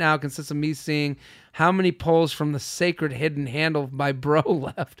now consists of me seeing how many pulls from the sacred hidden handle my bro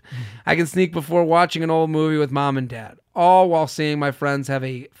left I can sneak before watching an old movie with mom and dad, all while seeing my friends have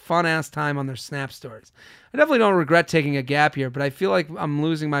a fun-ass time on their Snap stories. I definitely don't regret taking a gap year, but I feel like I'm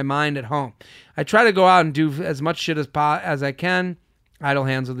losing my mind at home. I try to go out and do as much shit as I can, idle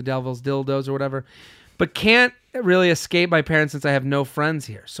hands with the devil's dildos or whatever, but can't really escape my parents since I have no friends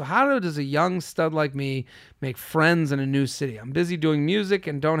here. So how does a young stud like me make friends in a new city? I'm busy doing music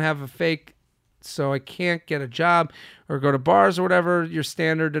and don't have a fake, so I can't get a job or go to bars or whatever your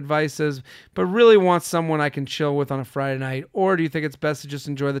standard advice is, but really want someone I can chill with on a Friday night. Or do you think it's best to just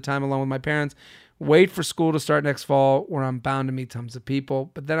enjoy the time alone with my parents, wait for school to start next fall, where I'm bound to meet tons of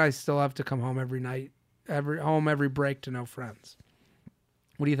people, but then I still have to come home every night, every break to no friends?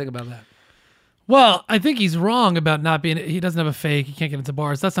 What do you think about that? Well, I think he's wrong about not being, he doesn't have a fake, he can't get into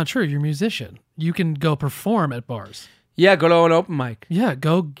bars. That's not true. You're a musician. You can go perform at bars. Yeah, go to an open mic. Yeah,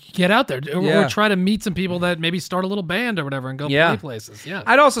 go get out there. Yeah. Or try to meet some people that maybe start a little band or whatever and go play places. Yeah.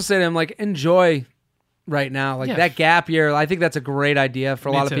 I'd also say to him, like, enjoy right now. Like, Yeah. that gap year, I think that's a great idea for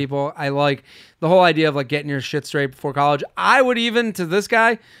a Me lot too. of people. I like the whole idea of, like, getting your shit straight before college. I would even, to this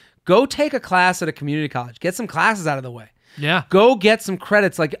guy, go take a class at a community college. Get some classes out of the way. Yeah. Go get some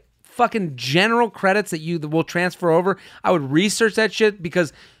credits, like fucking general credits that you will transfer over. I would research that shit,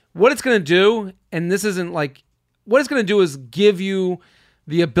 because what it's going to do, and this isn't like, what it's going to do is give you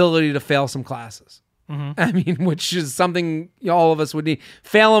the ability to fail some classes. I mean, which is something all of us would need.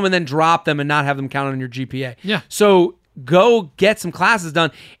 Fail them and then drop them and not have them count on your GPA. Yeah. So go get some classes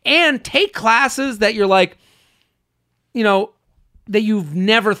done and take classes that you're like, you know, that you've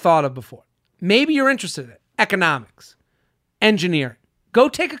never thought of before. Maybe you're interested in it. Economics, engineering. Go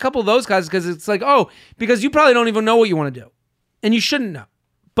take a couple of those classes, because it's like, because you probably don't even know what you want to do, and you shouldn't know.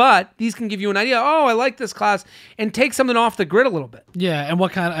 But these can give you an idea. Oh, I like this class, and take something off the grid a little bit. Yeah. And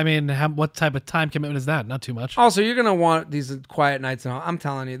what type of time commitment is that? Not too much. Also, you're going to want these quiet nights and all. I'm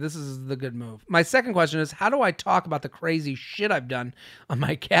telling you, this is the good move. My second question is, how do I talk about the crazy shit I've done on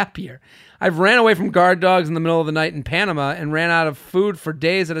my gap year? I've ran away from guard dogs in the middle of the night in Panama and ran out of food for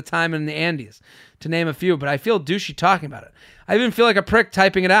days at a time in the Andes, to name a few, but I feel douchey talking about it. I even feel like a prick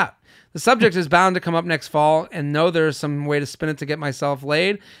typing it out. The subject is bound to come up next fall, and know there's some way to spin it to get myself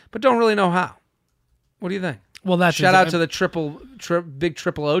laid, but don't really know how. What do you think? Well, that's Shout out to the big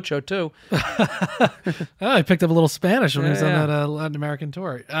triple ocho too. Oh, I picked up a little Spanish when he was on that Latin American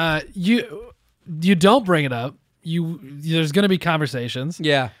tour. You don't bring it up. There's going to be conversations.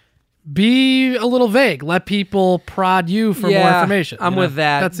 Yeah. Be a little vague. Let people prod you for more information. I'm with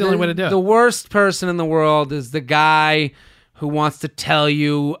that. That's the only way to do it. The worst person in the world is the guy who wants to tell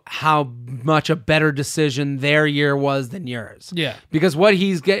you how much a better decision their year was than yours. Yeah. Because what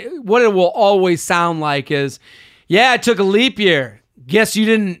it will always sound like is, I took a leap year. Guess you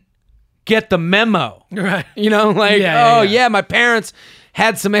didn't get the memo. Right. My parents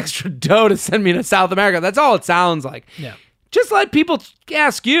had some extra dough to send me to South America. That's all it sounds like. Yeah. Just let people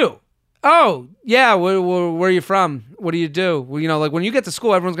ask you. Oh, yeah, where are you from? What do you do? Well, like when you get to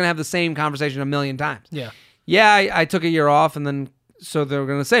school, everyone's going to have the same conversation a million times. Yeah. Yeah, I took a year off, and then so they're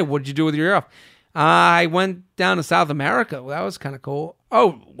going to say, what did you do with your year off? I went down to South America. Well, that was kind of cool.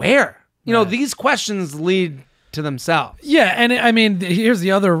 Oh, where? These questions lead to themselves. Yeah, and I mean, here's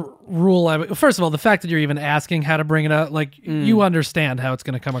the other rule. First of all, the fact that you're even asking how to bring it up, like you understand how it's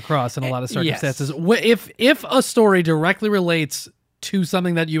going to come across in a lot of circumstances. Yes. If a story directly relates to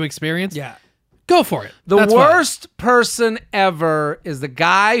something that you experienced, go for it. That's worst person ever is the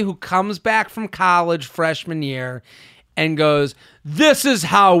guy who comes back from college freshman year and goes, "This is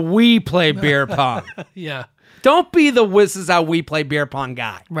how we play beer pong." Yeah. Don't be the "this is how we play beer pong"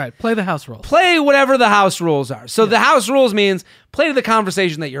 guy. Right. Play the house rules. Play whatever the house rules are. So the house rules means play to the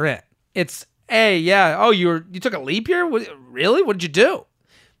conversation that you're in. It's, you took a leap year? Really? What did you do?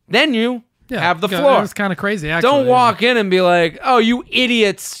 Then you have the floor. It was kind of crazy, actually. Don't walk in and be like, "Oh, you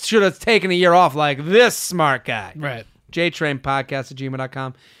idiots should have taken a year off like this smart guy." Right.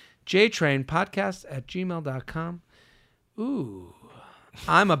 JTrainPodcast@gmail.com. JTrainPodcast@gmail.com. Ooh,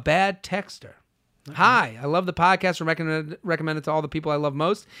 I'm a bad texter. Hi, I love the podcast and recommend it to all the people I love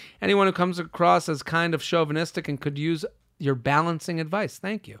most. Anyone who comes across as kind of chauvinistic and could use your balancing advice.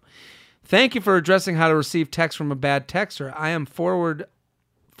 Thank you. Thank you for addressing how to receive text from a bad texter. I am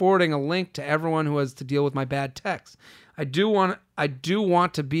forwarding a link to everyone who has to deal with my bad text. I do want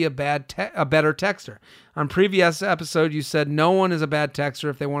to be a better texter. On previous episode, you said no one is a bad texter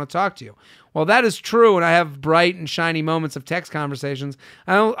if they want to talk to you. Well, that is true, and I have bright and shiny moments of text conversations.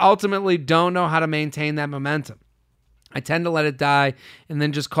 I ultimately don't know how to maintain that momentum. I tend to let it die and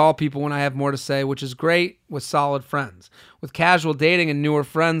then just call people when I have more to say, which is great with solid friends. With casual dating and newer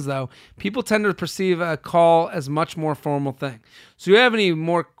friends, though, people tend to perceive a call as much more formal thing. So you have any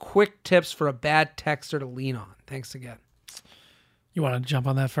more quick tips for a bad texter to lean on? Thanks again. You want to jump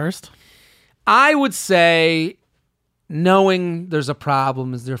on that first? I would say knowing there's a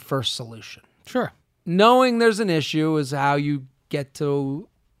problem is their first solution. Sure. Knowing there's an issue is how you get to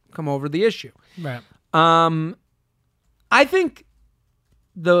come over the issue. Right. I think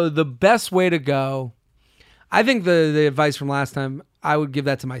the best way to go, I think the advice from last time, I would give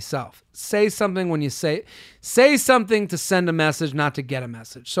that to myself. Say something when you say something to send a message, not to get a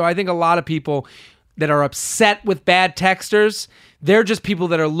message. So I think a lot of people that are upset with bad texters, they're just people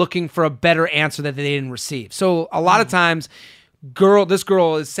that are looking for a better answer that they didn't receive. So a lot of times, this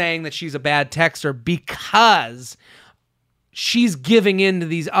girl is saying that she's a bad texter because she's giving in to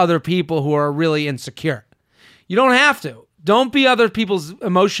these other people who are really insecure. You don't have to. Don't be other people's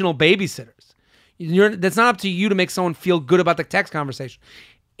emotional babysitters. That's not up to you to make someone feel good about the text conversation.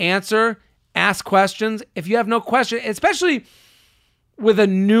 Ask questions. If you have no question, especially with a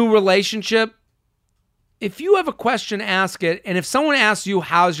new relationship, if you have a question, ask it. And if someone asks you,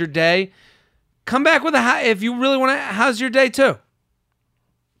 "How's your day?" come back with if you really want to, "How's your day?" too.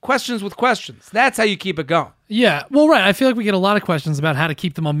 Questions with questions. That's how you keep it going. Yeah. Well, right. I feel like we get a lot of questions about how to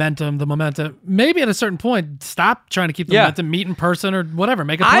keep the momentum. Maybe at a certain point, stop trying to keep the momentum, meet in person or whatever,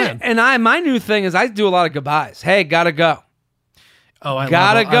 make a plan. My new thing is I do a lot of goodbyes. Hey, gotta go. Oh, I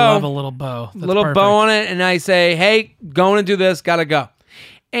gotta go. I love a little bow. That's perfect. Bow on it. And I say, "Hey, going to do this, gotta go."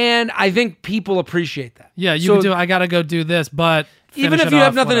 And I think people appreciate that. Yeah, you can do, "I gotta go do this," but even if you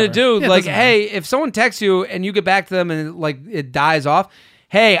have nothing to do, hey, if someone texts you and you get back to them and it dies off,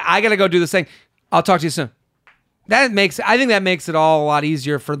 "Hey, I gotta go do this thing. I'll talk to you soon." I think that makes it all a lot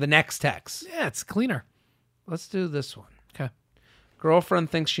easier for the next text. Yeah, it's cleaner. Let's do this one. Okay.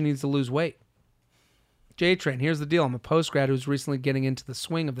 Girlfriend thinks she needs to lose weight. J-Train, here's the deal. I'm a postgrad who's recently getting into the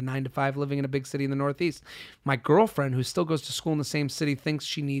swing of the 9-to-5 living in a big city in the Northeast. My girlfriend, who still goes to school in the same city, thinks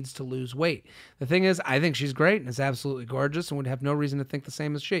she needs to lose weight. The thing is, I think she's great and is absolutely gorgeous and would have no reason to think the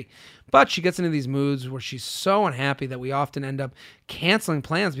same as she. But she gets into these moods where she's so unhappy that we often end up canceling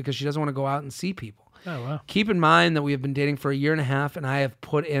plans because she doesn't want to go out and see people. Oh, wow. Keep in mind that we have been dating for a year and a half, and I have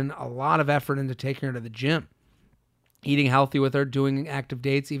put in a lot of effort into taking her to the gym. eating healthy with her, doing active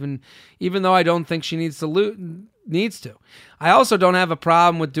dates, even though I don't think she needs to. I also don't have a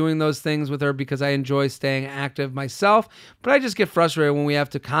problem with doing those things with her because I enjoy staying active myself, but I just get frustrated when we have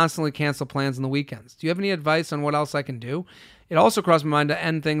to constantly cancel plans on the weekends. Do you have any advice on what else I can do? It also crossed my mind to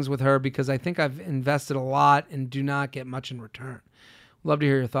end things with her because I think I've invested a lot and do not get much in return. Love to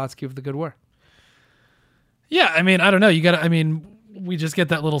hear your thoughts. Keep up the good work. Yeah, I mean, I don't know. We just get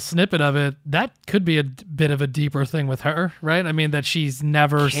that little snippet of it. That could be a bit of a deeper thing with her, right? I mean, that she's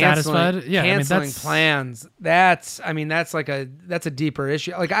never satisfied. Yeah, canceling plans. That's a deeper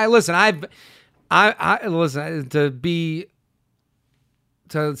issue. Like I listen to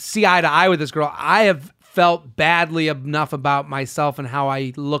see eye to eye with this girl. I have felt badly enough about myself and how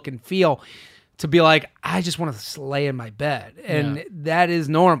I look and feel to be like, I just want to lay in my bed, and that is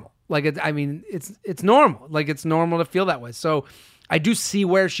normal. Like it's normal. Like it's normal to feel that way. So I do see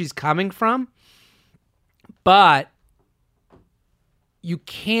where she's coming from, but you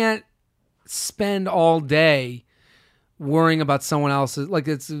can't spend all day worrying about someone else's, like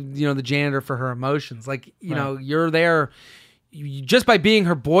it's, the janitor for her emotions. Like, you're there just by being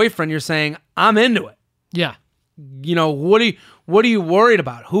her boyfriend, you're saying, I'm into it. Yeah. What are you worried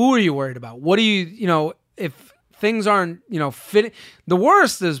about? Who are you worried about? What do you, if things aren't, fitting, the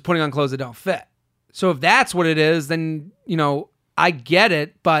worst is putting on clothes that don't fit. So if that's what it is, then, I get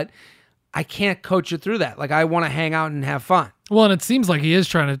it, but I can't coach you through that. Like I want to hang out and have fun. Well, and it seems like he is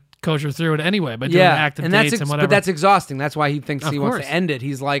trying to coach her through it anyway, by doing active dates and whatever. But that's exhausting. That's why he thinks he wants to end it.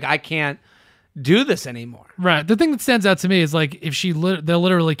 He's like, I can't do this anymore. Right. The thing that stands out to me is like if they'll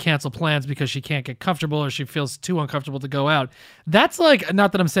literally cancel plans because she can't get comfortable or she feels too uncomfortable to go out. That's like,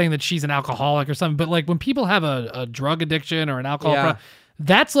 not that I'm saying that she's an alcoholic or something, but like when people have a drug addiction or an alcohol problem,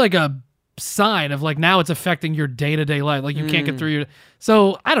 that's like a sign of like now it's affecting your day-to-day life. Like you can't get through your.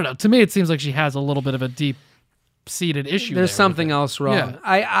 So I don't know. To me, it seems like she has a little bit of a deep-seated issue. There's something else wrong. Yeah.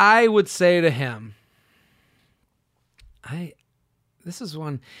 I would say to him, this is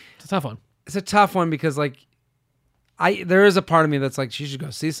one. It's a tough one. It's a tough one because like there is a part of me that's like she should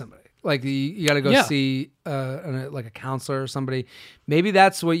go see somebody. Like you got to go see like a counselor or somebody. Maybe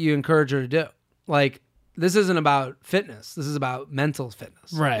that's what you encourage her to do. Like this isn't about fitness. This is about mental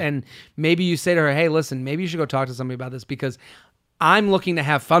fitness. Right. And maybe you say to her, hey, listen, maybe you should go talk to somebody about this because I'm looking to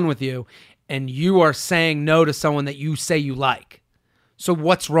have fun with you and you are saying no to someone that you say you like. So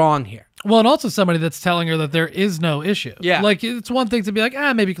what's wrong here? Well, and also somebody that's telling her that there is no issue. Yeah. Like, it's one thing to be like,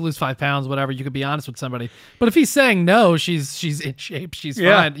 maybe you could lose 5 pounds, whatever. You could be honest with somebody. But if he's saying no, she's in shape, she's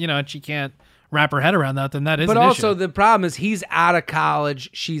fine, and she can't wrap her head around that, then that is an issue. But also the problem is he's out of college,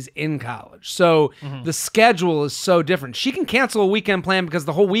 she's in college. So the schedule is so different. She can cancel a weekend plan because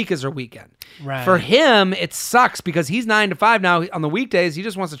the whole week is her weekend. Right. For him, it sucks because he's 9 to 5 now. On the weekdays, he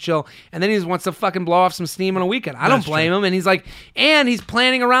just wants to chill, and then he just wants to fucking blow off some steam on a weekend. I don't blame him. And he's like, and he's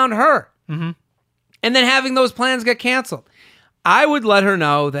planning around her. Mm-hmm. And then having those plans get canceled. I would let her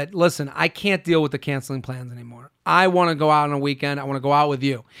know that, listen, I can't deal with the canceling plans anymore. I want to go out on a weekend. I want to go out with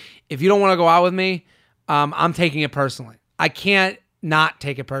you. If you don't want to go out with me, I'm taking it personally. I can't not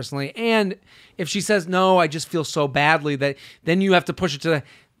take it personally. And if she says, no, I just feel so badly, that then you have to push it to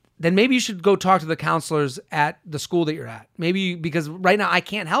then maybe you should go talk to the counselors at the school that you're at. Maybe because right now I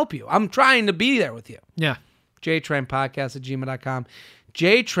can't help you. I'm trying to be there with you. Yeah. jtrainpodcast@gmail.com.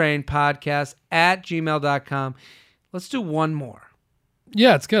 jtrainpodcast@gmail.com. Let's do one more.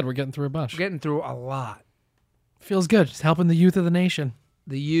 Yeah, it's good. We're getting through a bunch. We're getting through a lot. Feels good. Just helping the youth of the nation.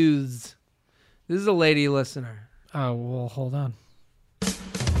 The youths. This is a lady listener. Oh, well, hold on.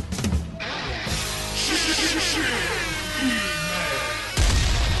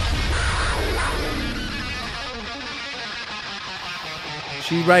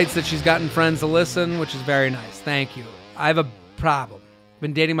 She writes that she's gotten friends to listen, which is very nice. Thank you. I have a problem. I've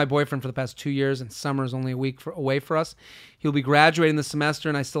been dating my boyfriend for the past 2 years, and summer is only a week away for us. He'll be graduating this semester,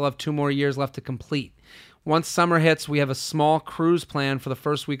 and I still have 2 more years left to complete. Once summer hits, we have a small cruise planned for the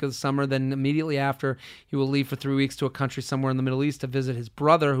first week of the summer. Then immediately after, he will leave for 3 weeks to a country somewhere in the Middle East to visit his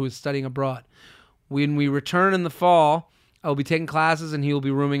brother who is studying abroad. When we return in the fall, I will be taking classes, and he will be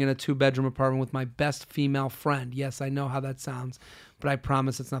rooming in a 2-bedroom apartment with my best female friend. Yes, I know how that sounds, but I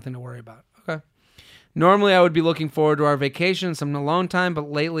promise it's nothing to worry about. Okay. Normally, I would be looking forward to our vacation and some alone time, but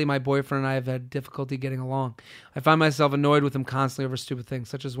lately my boyfriend and I have had difficulty getting along. I find myself annoyed with him constantly over stupid things,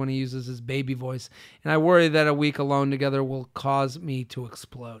 such as when he uses his baby voice, and I worry that a week alone together will cause me to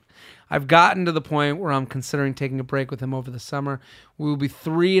explode. I've gotten to the point where I'm considering taking a break with him over the summer. We will be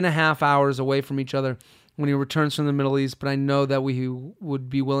 3.5 hours away from each other when he returns from the Middle East, but I know that we would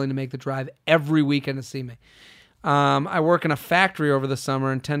be willing to make the drive every weekend to see me. I work in a factory over the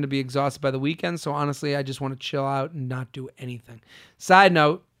summer and tend to be exhausted by the weekend, so honestly, I just want to chill out and not do anything. Side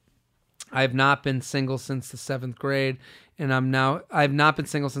note, I have not been single since the 7th grade, and I've not been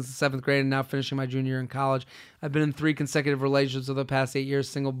single since the 7th grade and now finishing my junior year in college. I've been in 3 consecutive relationships over the past 8 years,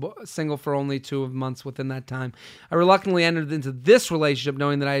 single for only 2 months within that time. I reluctantly entered into this relationship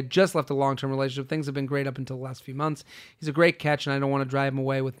knowing that I had just left a long-term relationship. Things have been great up until the last few months. He's a great catch, and I don't want to drive him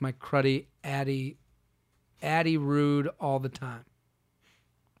away with my cruddy Addie rude all the time.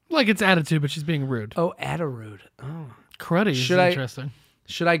 Like it's attitude, but she's being rude. Oh, rude. Oh. Cruddy is interesting.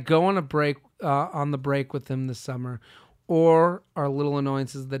 Should I go on a break on the break with him this summer, or are little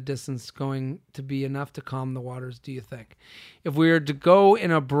annoyances of the distance going to be enough to calm the waters, do you think? If we were to go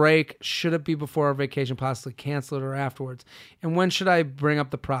in a break, should it be before our vacation, possibly cancel it, or afterwards? And when should I bring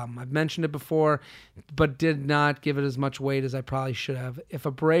up the problem? I've mentioned it before, but did not give it as much weight as I probably should have. If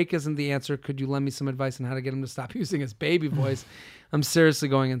a break isn't the answer, could you lend me some advice on how to get him to stop using his baby voice? I'm seriously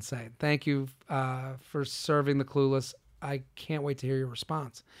going insane. Thank you for serving the clueless. I can't wait to hear your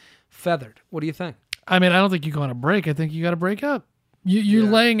response. Feathered, what do you think? I mean, I don't think you go on a break. I think you got to break up. You're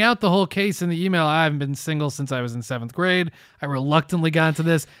laying out the whole case in the email. I haven't been single since I was in 7th grade. I reluctantly got into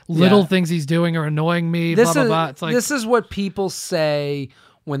this. Little things he's doing are annoying me. Blah, blah, blah. It's like, this is what people say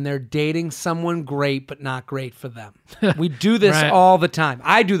when they're dating someone great, but not great for them. We do this Right. all the time.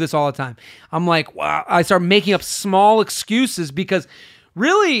 I do this all the time. I'm like, wow. I start making up small excuses because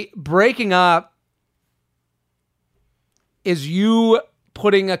really breaking up is you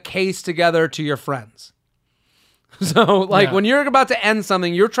putting a case together to your friends. So like when you're about to end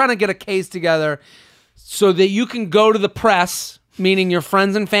something, you're trying to get a case together so that you can go to the press, meaning your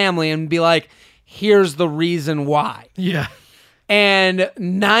friends and family, and be like, here's the reason why. yeah. And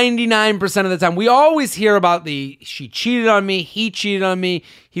 99% of the time, we always hear about she cheated on me, he cheated on me,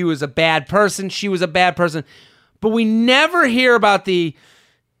 he was a bad person, she was a bad person. But we never hear about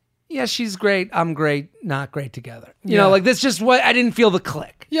yeah, she's great, I'm great, not great together. You know, like this just what I didn't feel the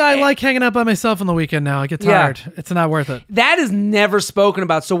click. Yeah, I like hanging out by myself on the weekend now. I get tired. It's not worth it. That is never spoken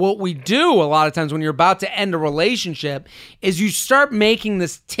about. So what we do a lot of times when you're about to end a relationship is you start making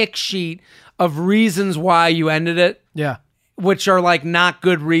this tick sheet of reasons why you ended it. Yeah. Which are like not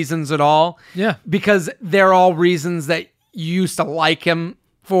good reasons at all. Yeah. Because they're all reasons that you used to like him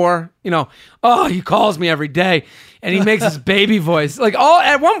for. You know, oh, he calls me every day and he makes his baby voice. Like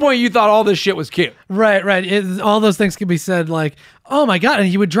at one point you thought all this shit was cute. Right. All those things can be said like, oh my God. And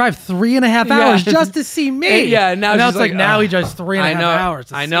he would drive 3.5 hours just to see me. Yeah. And now it's like now he drives 3.5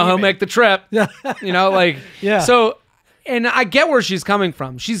 hours. I know he'll make the trip. You know, like, Yeah. So, and I get where she's coming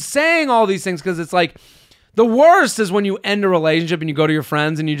from. She's saying all these things because it's like, the worst is when you end a relationship and you go to your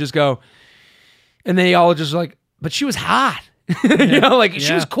friends and you just go, and they all just like, but she was hot. You know, like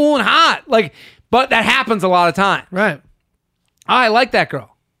she was cool and hot. Like, but that happens a lot of time. Right. I like that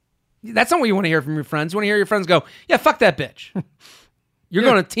girl. That's not what you want to hear from your friends. You want to hear your friends go, yeah, fuck that bitch. You're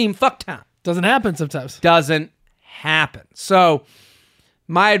going to team fucktown. Doesn't happen sometimes. Doesn't happen. So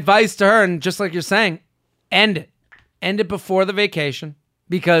my advice to her, and just like you're saying, end it. End it before the vacation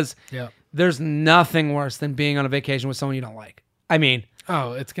because there's nothing worse than being on a vacation with someone you don't like. I mean,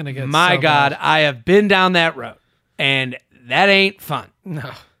 oh, it's going to get my so God, bad. I have been down that road and that ain't fun. No.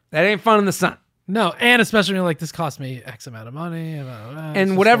 That ain't fun in the sun. No, and especially when you're like, this cost me X amount of money.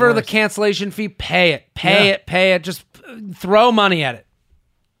 And whatever the cancellation fee, pay it. Pay it. Just throw money at it.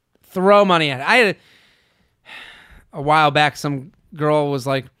 Throw money at it. I had a while back, some girl was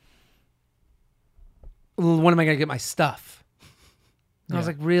like, when am I going to get my stuff? And I was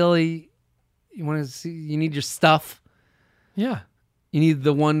like, really? You want to see? You need your stuff? Yeah. You need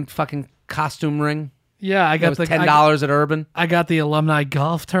the one fucking costume ring? Yeah, I got That was $10 at Urban. I got the alumni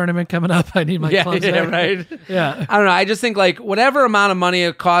golf tournament coming up. I need my clothes there. Right. Yeah. I don't know. I just think like whatever amount of money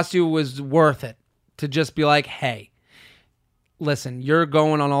it cost you was worth it to just be like, hey, listen, you're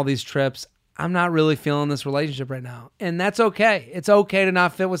going on all these trips. I'm not really feeling this relationship right now. And that's okay. It's okay to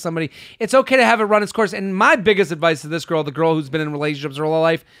not fit with somebody. It's okay to have it run its course. And my biggest advice to this girl, the girl who's been in relationships her whole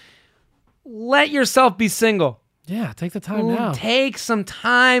life, let yourself be single. Yeah, take the time now. Take some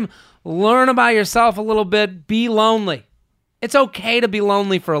time. Learn about yourself a little bit. Be lonely. It's okay to be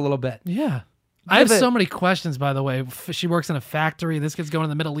lonely for a little bit. Yeah. I have so many questions, by the way. She works in a factory. This kid's going to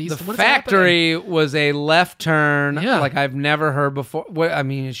the Middle East. The What is factory was a left turn like I've never heard before. I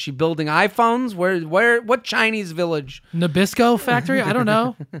mean, is she building iPhones? What Chinese village? happening? Nabisco factory? I don't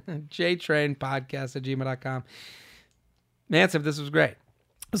know. jtrainpodcast@gmail.com. Mansif, this was great.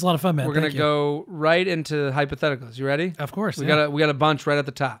 It was a lot of fun, man. We're going Thank to you. go right into hypotheticals. You ready? Of course. We yeah. got a bunch right at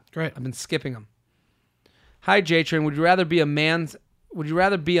the top. Great. I've been skipping them. Hi, J-Train. Would you rather be a man Would you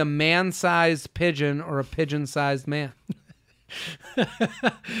rather be a man-sized pigeon or a pigeon-sized man?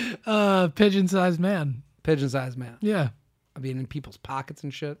 Pigeon-sized man. Pigeon-sized man. Yeah. I mean, in people's pockets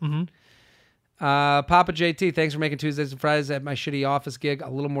and shit. Mm-hmm. Papa JT, thanks for making Tuesdays and Fridays at my shitty office gig a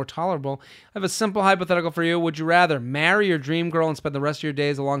little more tolerable. I have a simple hypothetical for you. Would you rather marry your dream girl and spend the rest of your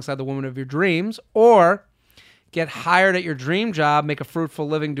days alongside the woman of your dreams, or get hired at your dream job, make a fruitful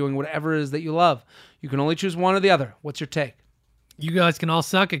living doing whatever it is that you love? You can only choose one or the other. What's your take? You guys can all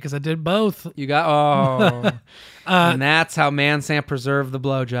suck it because I did both. You got, and that's how Mansamp preserved the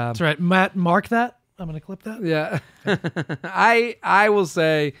blowjob. That's right. Matt, mark that. I'm going to clip that. Yeah. I will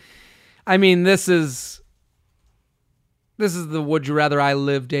say, I mean, this is the would you rather I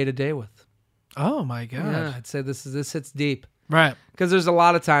live day to day with. Oh my God. Yeah, I'd say this hits deep. Right. Because there's a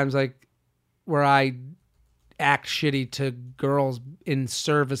lot of times like where I act shitty to girls in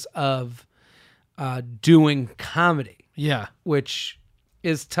service of doing comedy. Yeah. Which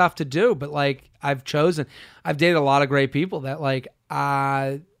is tough to do, but like I've dated a lot of great people that like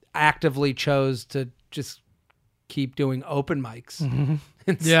actively chose to just keep doing open mics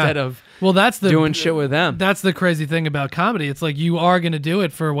instead of doing shit with them. That's the crazy thing about comedy. It's like you are going to do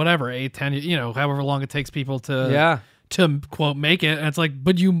it for whatever, 8, 10, however long it takes people to quote make it. And it's like,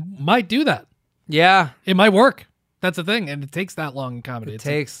 but you might do that. Yeah. It might work. That's the thing. And it takes that long in comedy. It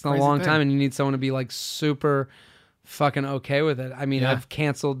takes a long time, and you need someone to be like super fucking okay with it. I mean, I've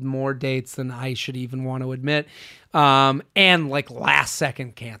canceled more dates than I should even want to admit. And like last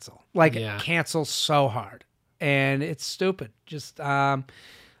second cancel. Cancel so hard. And it's stupid. Just I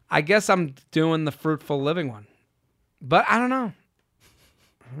guess I'm doing the fruitful living one. But I don't know.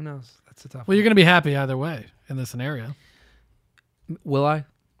 Who knows? That's a tough one. You're going to be happy either way in this scenario. Will I?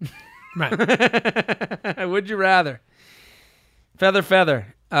 Right. Would you rather?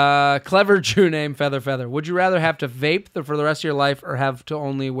 Feather. Clever Jew name Feather. Would you rather have to vape for the rest of your life or have to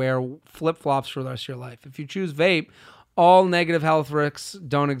only wear flip-flops for the rest of your life? If you choose vape, all negative health risks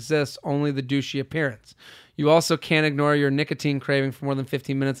don't exist, only the douchey appearance. You also can't ignore your nicotine craving for more than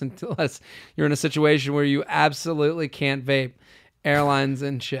 15 minutes unless you're in a situation where you absolutely can't vape. Airplanes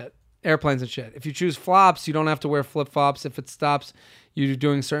and shit. If you choose flops, you don't have to wear flip-flops if it stops you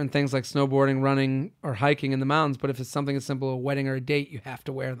doing certain things like snowboarding, running, or hiking in the mountains. But if it's something as simple as a wedding or a date, you have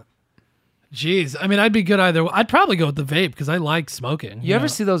to wear them. Jeez. I mean, I'd be good either. I'd probably go with the vape because I like smoking. You ever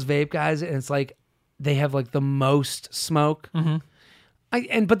see those vape guys and it's like they have like the most smoke? Mm-hmm.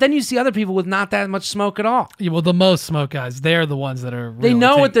 But then you see other people with not that much smoke at all. Yeah, well, the most smoke guys, they're the ones that are They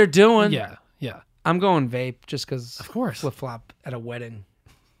know what they're doing. Yeah. I'm going vape just because of course flip-flop at a wedding.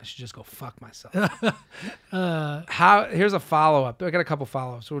 I should just go fuck myself. Here's a follow-up. I got a couple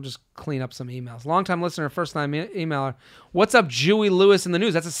follow-ups. So we'll just clean up some emails. Long-time listener, first-time emailer. What's up, Jewy Lewis in the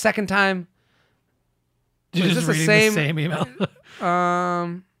news? That's the second time. You're just reading the same email.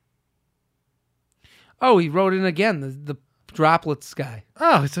 He wrote in again, the droplets guy.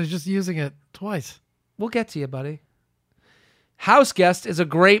 Oh, so he's just using it twice. We'll get to you, buddy. House Guest is a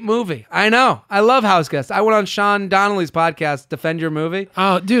great movie. I know. I love House Guest. I went on Sean Donnelly's podcast, Defend Your Movie.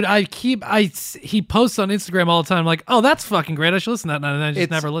 Oh, dude, he posts on Instagram all the time like, oh, that's fucking great. I should listen to that. And I just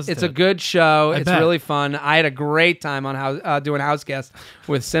never listen to it. It's a good show. It's bet. really fun. I had a great time on doing House Guest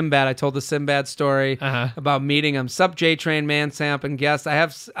with Sinbad. I told the Sinbad story about meeting him. Sup, J-Train, Mansamp, and Guest.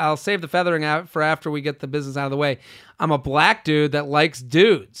 I'll save the feathering out for after we get the business out of the way. I'm a black dude that likes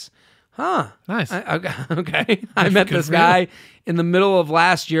dudes. Huh. Nice. Okay. I met this guy in the middle of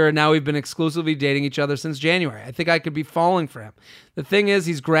last year, and now we've been exclusively dating each other since January. I think I could be falling for him. The thing is,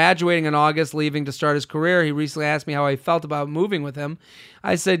 he's graduating in August, leaving to start his career. He recently asked me how I felt about moving with him.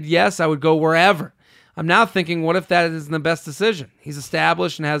 I said, yes, I would go wherever. I'm now thinking, what if that isn't the best decision? He's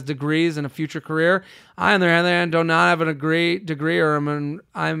established and has degrees and a future career. I, on the other hand, do not have a degree or am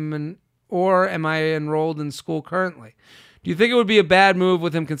I enrolled in school currently? Do you think it would be a bad move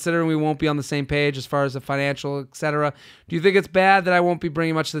with him considering we won't be on the same page as far as the financial, etc.? Do you think it's bad that I won't be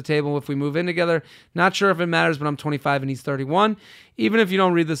bringing much to the table if we move in together? Not sure if it matters, but I'm 25 and he's 31. Even if you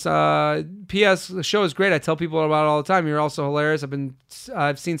don't read this, P.S. the show is great. I tell people about it all the time. You're also hilarious.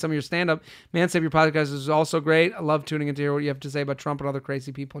 I've seen some of your stand-up. Mansamp, your podcast is also great. I love tuning in to hear what you have to say about Trump and other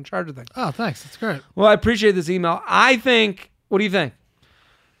crazy people in charge of things. Oh, thanks. That's great. Well, I appreciate this email. What do you think?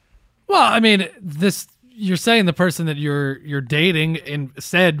 Well, I mean, you're saying the person that you're dating and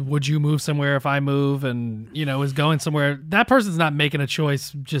said, would you move somewhere if I move, and is going somewhere. That person's not making a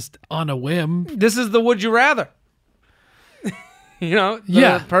choice just on a whim. This is the would you rather.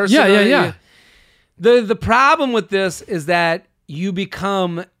 Person. Yeah. The problem with this is that you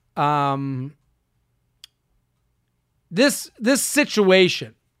become this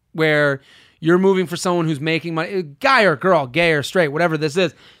situation where you're moving for someone who's making money, guy or girl, gay or straight, whatever this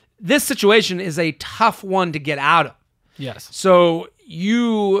is. This situation is a tough one to get out of. Yes. So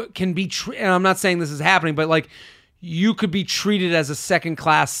you can be, and I'm not saying this is happening, but like you could be treated as a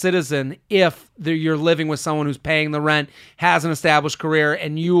second-class citizen if you're living with someone who's paying the rent, has an established career,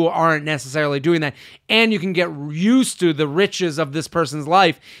 and you aren't necessarily doing that. And you can get used to the riches of this person's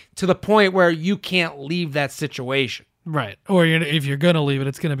life to the point where you can't leave that situation. Right. Or if you're going to leave it,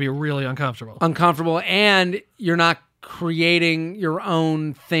 it's going to be really uncomfortable. And you're not creating your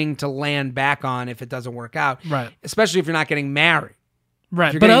own thing to land back on if it doesn't work out. Right. Especially if you're not getting married. Right.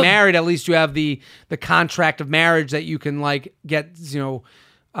 If you're getting married, at least you have the contract of marriage that you can like get,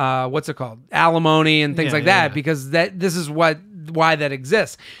 what's it called? Alimony and things like that, because this is why that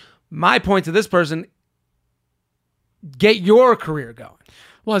exists. My point to this person, get your career going.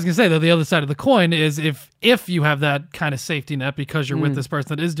 Well, I was going to say, though, the other side of the coin is if you have that kind of safety net because you're with this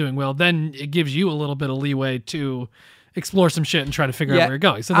person that is doing well, then it gives you a little bit of leeway to explore some shit and try to figure out where you're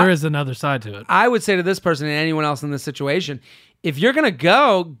going. So there is another side to it. I would say to this person and anyone else in this situation, if you're going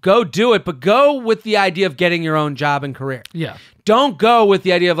to go do it, but go with the idea of getting your own job and career. Yeah. Don't go with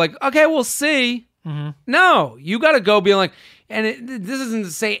the idea of like, okay, we'll see. Mm-hmm. No, you got to go being like, and this isn't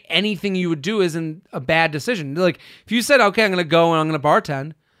to say anything you would do isn't a bad decision. Like if you said, okay, I'm going to go and I'm going to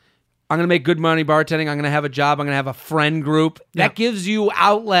bartend, I'm going to make good money bartending, I'm going to have a job, I'm going to have a friend group. Yeah. That gives you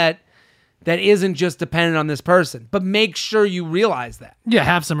outlet that isn't just dependent on this person. But make sure you realize that. Yeah,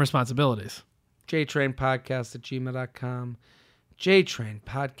 have some responsibilities. jtrainpodcast@gmail.com.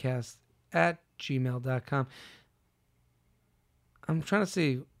 jtrainpodcast@gmail.com. I'm trying to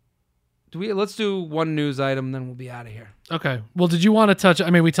see. Let's do one news item, then we'll be out of here. Okay. Well, did you want to touch,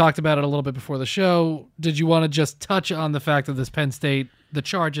 we talked about it a little bit before the show. Did you want to just touch on the fact that this Penn State, the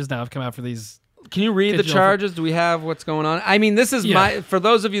charges now have come out for these? Can you read the charges? Do we have what's going on? This is for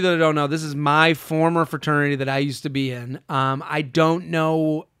those of you that don't know, this is my former fraternity that I used to be in. I don't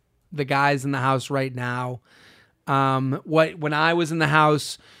know the guys in the house right now. When I was in the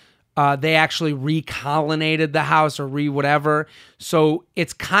house, they actually recolonized the house or whatever. So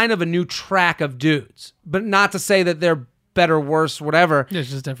it's kind of a new track of dudes, but not to say that they're better, worse, whatever. Yeah,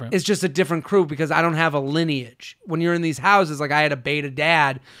 it's just different. It's just a different crew because I don't have a lineage. When you're in these houses, like I had a beta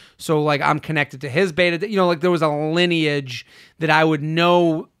dad, so like I'm connected to his beta, like there was a lineage that I would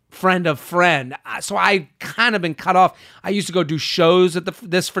know friend of friend. So I kind of been cut off. I used to go do shows at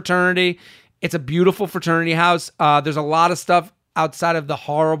this fraternity. It's a beautiful fraternity house. There's a lot of stuff outside of the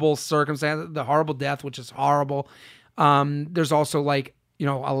horrible circumstance, the horrible death, which is horrible. There's also like,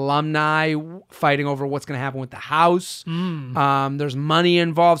 alumni fighting over what's going to happen with the house. There's money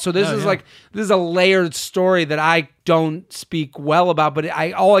involved. So this is a layered story that I don't speak well about, but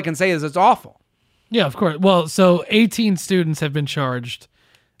all I can say is it's awful. Yeah, of course. Well, so 18 students have been charged.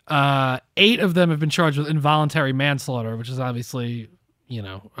 8 of them have been charged with involuntary manslaughter, which is obviously,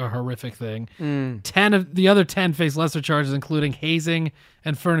 a horrific thing. 10 of the other 10 face lesser charges, including hazing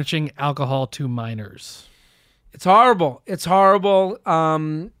and furnishing alcohol to minors. It's horrible. It's horrible.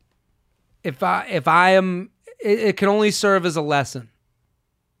 If I am, it can only serve as a lesson.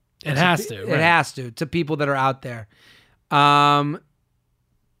 It has to. It has to people that are out there. I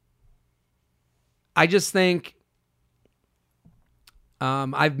just think,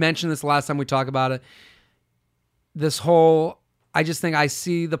 I've mentioned this last time we talked about it. I just think I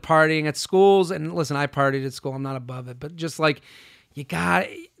see the partying at schools, and listen, I partied at school. I'm not above it, but just like you got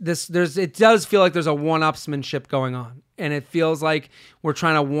this, it does feel like there's a one-upsmanship going on, and it feels like we're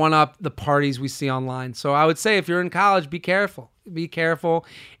trying to one-up the parties we see online. So I would say if you're in college, be careful,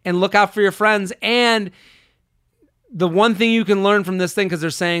 and look out for your friends. And the one thing you can learn from this thing, because they're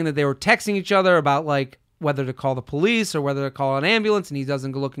saying that they were texting each other about like whether to call the police or whether to call an ambulance, and he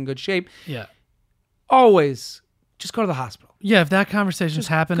doesn't look in good shape. Yeah, always just go to the hospital. Yeah, if that conversation's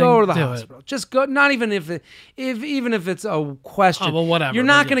happening, go to the hospital. Just go. Not even even if it's a question. Oh, well, whatever. You're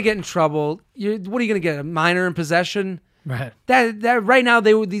not going to get in trouble. What are you going to get? A minor in possession? Right. That right now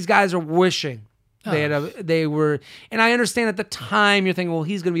these guys are wishing they were. And I understand at the time you're thinking, well,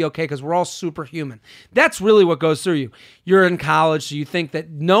 he's going to be okay because we're all superhuman. That's really what goes through you. You're in college, so you think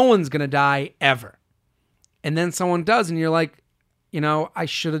that no one's going to die ever, and then someone does, and you're like, I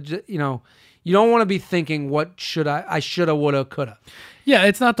should have. You don't want to be thinking, what should I shoulda, woulda, coulda. Yeah,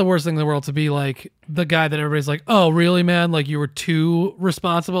 it's not the worst thing in the world to be like the guy that everybody's like, oh, really, man? Like you were too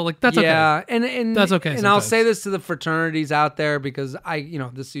responsible? Like that's okay. Yeah, and that's okay. And I'll say this to the fraternities out there because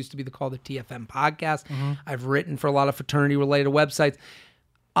this used to be called the TFM podcast. Mm-hmm. I've written for a lot of fraternity-related websites.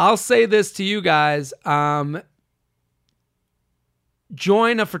 I'll say this to you guys.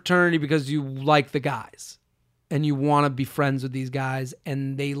 Join a fraternity because you like the guys. and you want to be friends with these guys,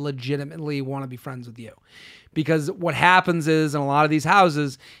 and they legitimately want to be friends with you. Because what happens is, in a lot of these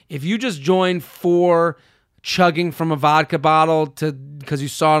houses, if you just join for chugging from a vodka bottle because you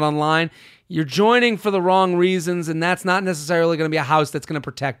saw it online, you're joining for the wrong reasons, and that's not necessarily going to be a house that's going to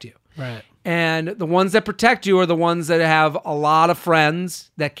protect you. Right. And the ones that protect you are the ones that have a lot of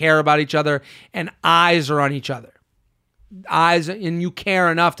friends that care about each other, and eyes are on each other. Eyes, and you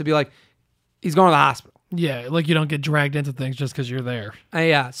care enough to be like, he's going to the hospital. Yeah, like you don't get dragged into things just because you're there.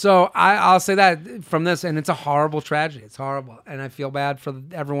 Yeah, so I'll say that from this, and it's a horrible tragedy. It's horrible, and I feel bad for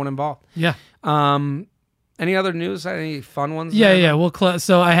everyone involved. Yeah. Any other news? Any fun ones? Yeah. We'll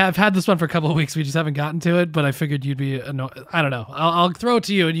so I have had this one for a couple of weeks. We just haven't gotten to it, but I figured you'd be annoyed. I don't know. I'll throw it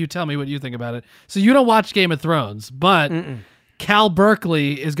to you, and you tell me what you think about it. So you don't watch Game of Thrones, but Cal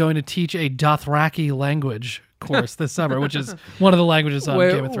Berkeley is going to teach a Dothraki language course this summer, which is one of the languages on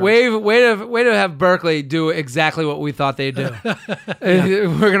Game of Thrones. Way to have Berkeley do exactly what we thought they'd do.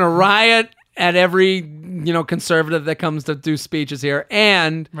 We're gonna riot at every conservative that comes to do speeches here,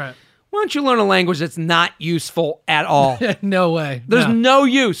 and right. Why don't you learn a language that's not useful at all? No way. There's no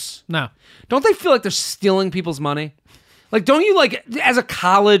use. No. Don't they feel like they're stealing people's money? Like, don't you, like, as a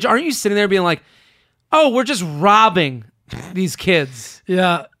college, aren't you sitting there being like, oh, we're just robbing these kids?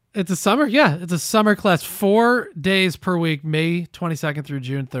 Yeah. It's a summer. Yeah. It's a summer class, 4 days per week, May 22nd through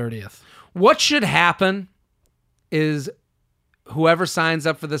June 30th. What should happen is whoever signs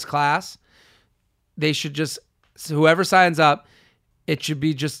up for this class, whoever signs up, it should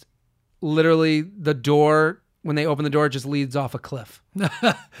be just literally the door, when they open the door, it just leads off a cliff.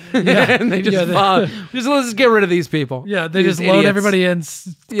 And they just fall. Let's get rid of these people. Yeah, they just load everybody in,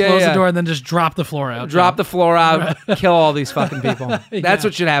 close the door, and then just drop the floor out. Kill all these fucking people. That's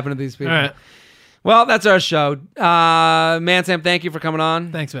what should happen to these people. All right. Well, that's our show. Mansam, thank you for coming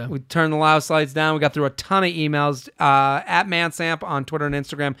on. Thanks, man. We turned the loud slides down. We got through a ton of emails. At Mansamp on Twitter and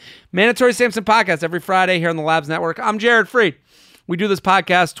Instagram. Mandatory Samson Podcast every Friday here on the Labs Network. I'm Jared Freed. We do this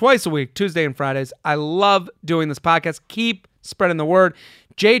podcast twice a week, Tuesday and Fridays. I love doing this podcast. Keep spreading the word.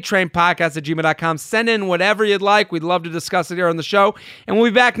 jtrainpodcast@gmail.com. Send in whatever you'd like. We'd love to discuss it here on the show. And we'll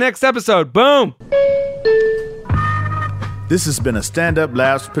be back next episode. Boom. This has been a Stand Up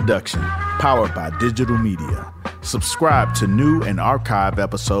Labs production, powered by digital media. Subscribe to new and archive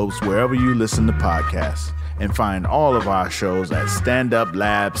episodes wherever you listen to podcasts, and find all of our shows at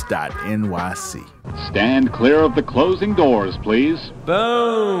standuplabs.nyc. Stand clear of the closing doors, please.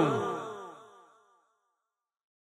 Boom.